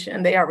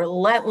generation. They are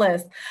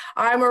relentless.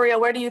 All right, Maria,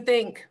 where do you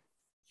think?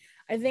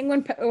 I think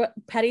when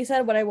Patty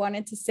said what I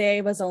wanted to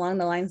say was along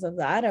the lines of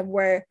that, of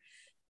where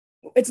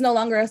it's no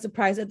longer a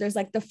surprise that there's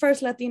like the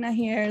first Latina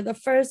here, the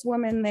first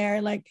woman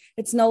there. Like,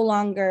 it's no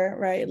longer,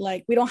 right?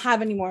 Like, we don't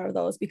have any more of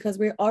those because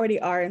we already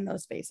are in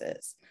those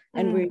spaces,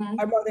 and we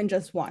are more than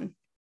just one.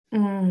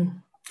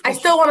 I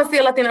still want to see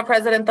a Latina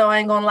president, though. I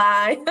ain't gonna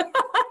lie.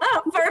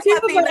 First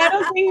Latina. I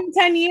don't think in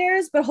 10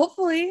 years, but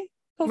hopefully.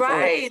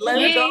 Right,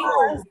 let's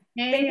go.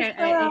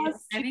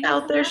 She's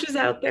out there. She's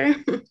out there.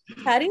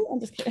 Patty, I'm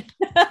just kidding.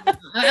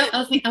 I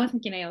was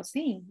thinking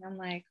AOC. I'm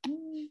like,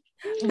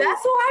 That's what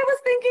I was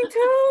thinking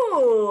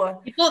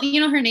too.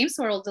 Well, her name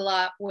swirled a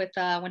lot with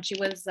when she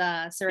was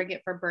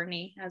surrogate for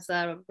Bernie as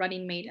a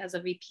running mate as a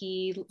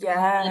VP.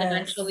 Yes. And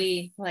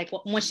eventually, like,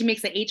 when she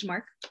makes the H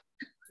mark.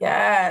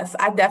 Yes,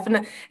 I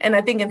definitely, and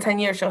I think in 10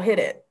 years she'll hit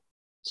it.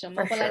 She'll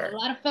mobilize a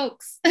lot of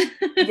folks.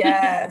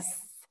 Yes.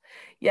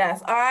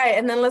 All right.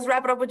 And then let's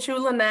wrap it up with you,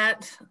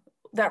 Lanette.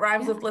 That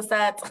rhymes with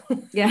Lissette.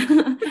 Yeah.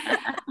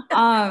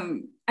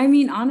 I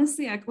mean,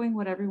 honestly, echoing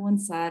what everyone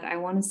said, I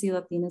want to see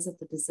Latinas at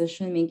the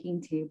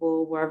decision-making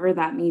table, wherever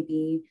that may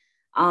be.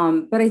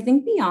 But I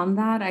think beyond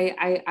that,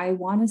 I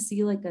want to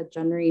see like a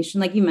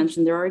generation, like you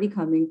mentioned, they're already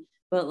coming,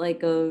 but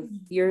like a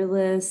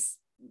fearless,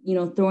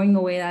 throwing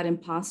away that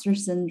imposter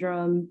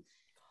syndrome.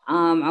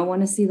 I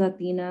want to see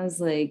Latinas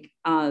like,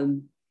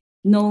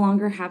 no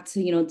longer have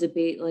to,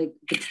 debate like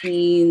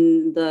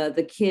between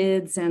the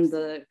kids and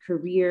the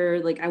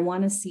career. Like, I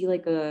want to see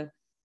like a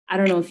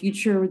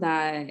future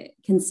that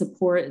can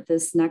support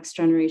this next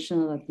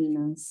generation of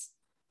Latinas.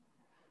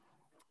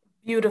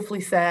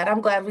 Beautifully said.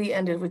 I'm glad we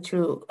ended with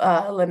you,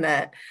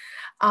 Lanette.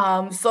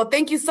 So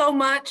thank you so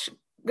much.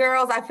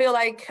 Girls, I feel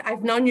like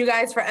I've known you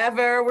guys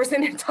forever. We're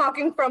sitting here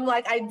talking from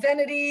like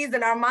identities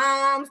and our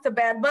moms to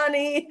Bad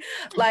Bunny.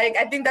 Like,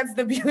 I think that's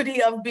the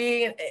beauty of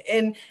being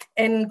in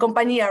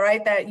compañía,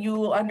 right? That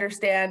you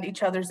understand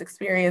each other's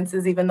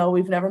experiences, even though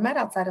we've never met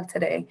outside of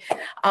today.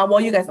 Well,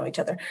 you guys know each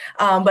other.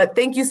 But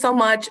thank you so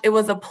much. It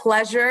was a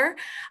pleasure.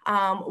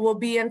 We'll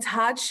be in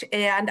touch,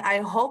 and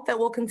I hope that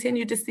we'll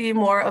continue to see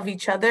more of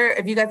each other.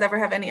 If you guys ever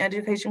have any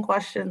education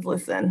questions,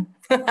 listen.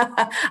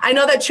 I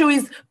know that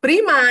Chuy's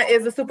prima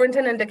is a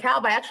superintendent in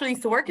DeKalb. I actually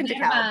used to work in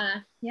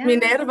DeKalb. Yeah.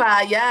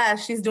 Minerva, yeah,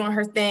 she's doing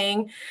her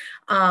thing.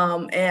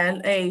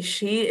 And hey,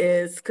 she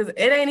is, because it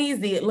ain't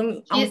easy.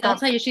 I'll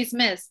tell you, she's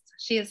missed.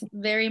 She is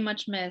very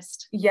much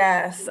missed.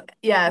 Yes.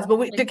 But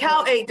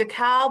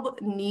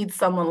DeKalb needs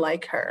someone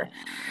like her.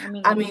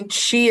 I mean,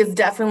 she is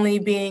definitely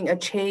being a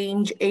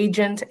change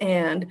agent,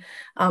 and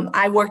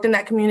I worked in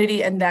that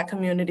community, and that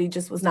community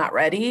just was not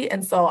ready.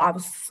 And so I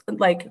was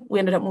like, we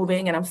ended up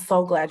moving, and I'm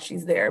so glad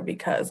she's there,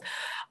 because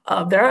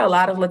there are a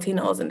lot of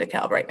Latinos in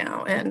DeKalb right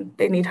now, and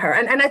they need her.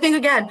 And I think,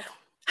 again,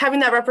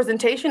 having that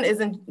representation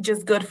isn't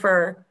just good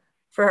for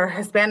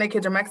Hispanic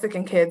kids or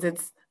Mexican kids.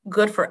 It's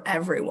good for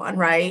everyone,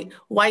 right?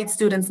 White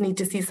students need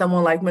to see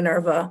someone like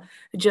Minerva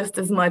just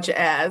as much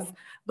as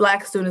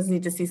Black students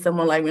need to see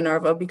someone like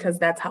Minerva, because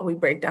that's how we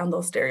break down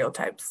those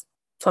stereotypes.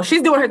 So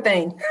she's doing her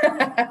thing.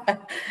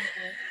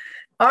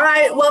 All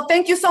right. Well,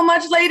 thank you so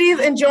much, ladies.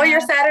 Enjoy your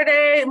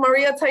Saturday.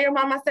 Maria, tell your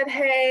mom I said,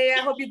 hey,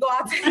 I hope you go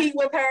out to eat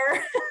with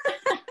her.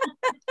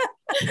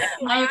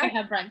 Now you can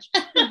have brunch.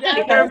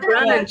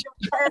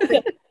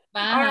 Perfect.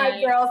 Bye. All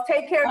right, girls.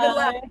 Take care. Good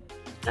luck.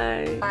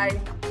 Bye. Bye.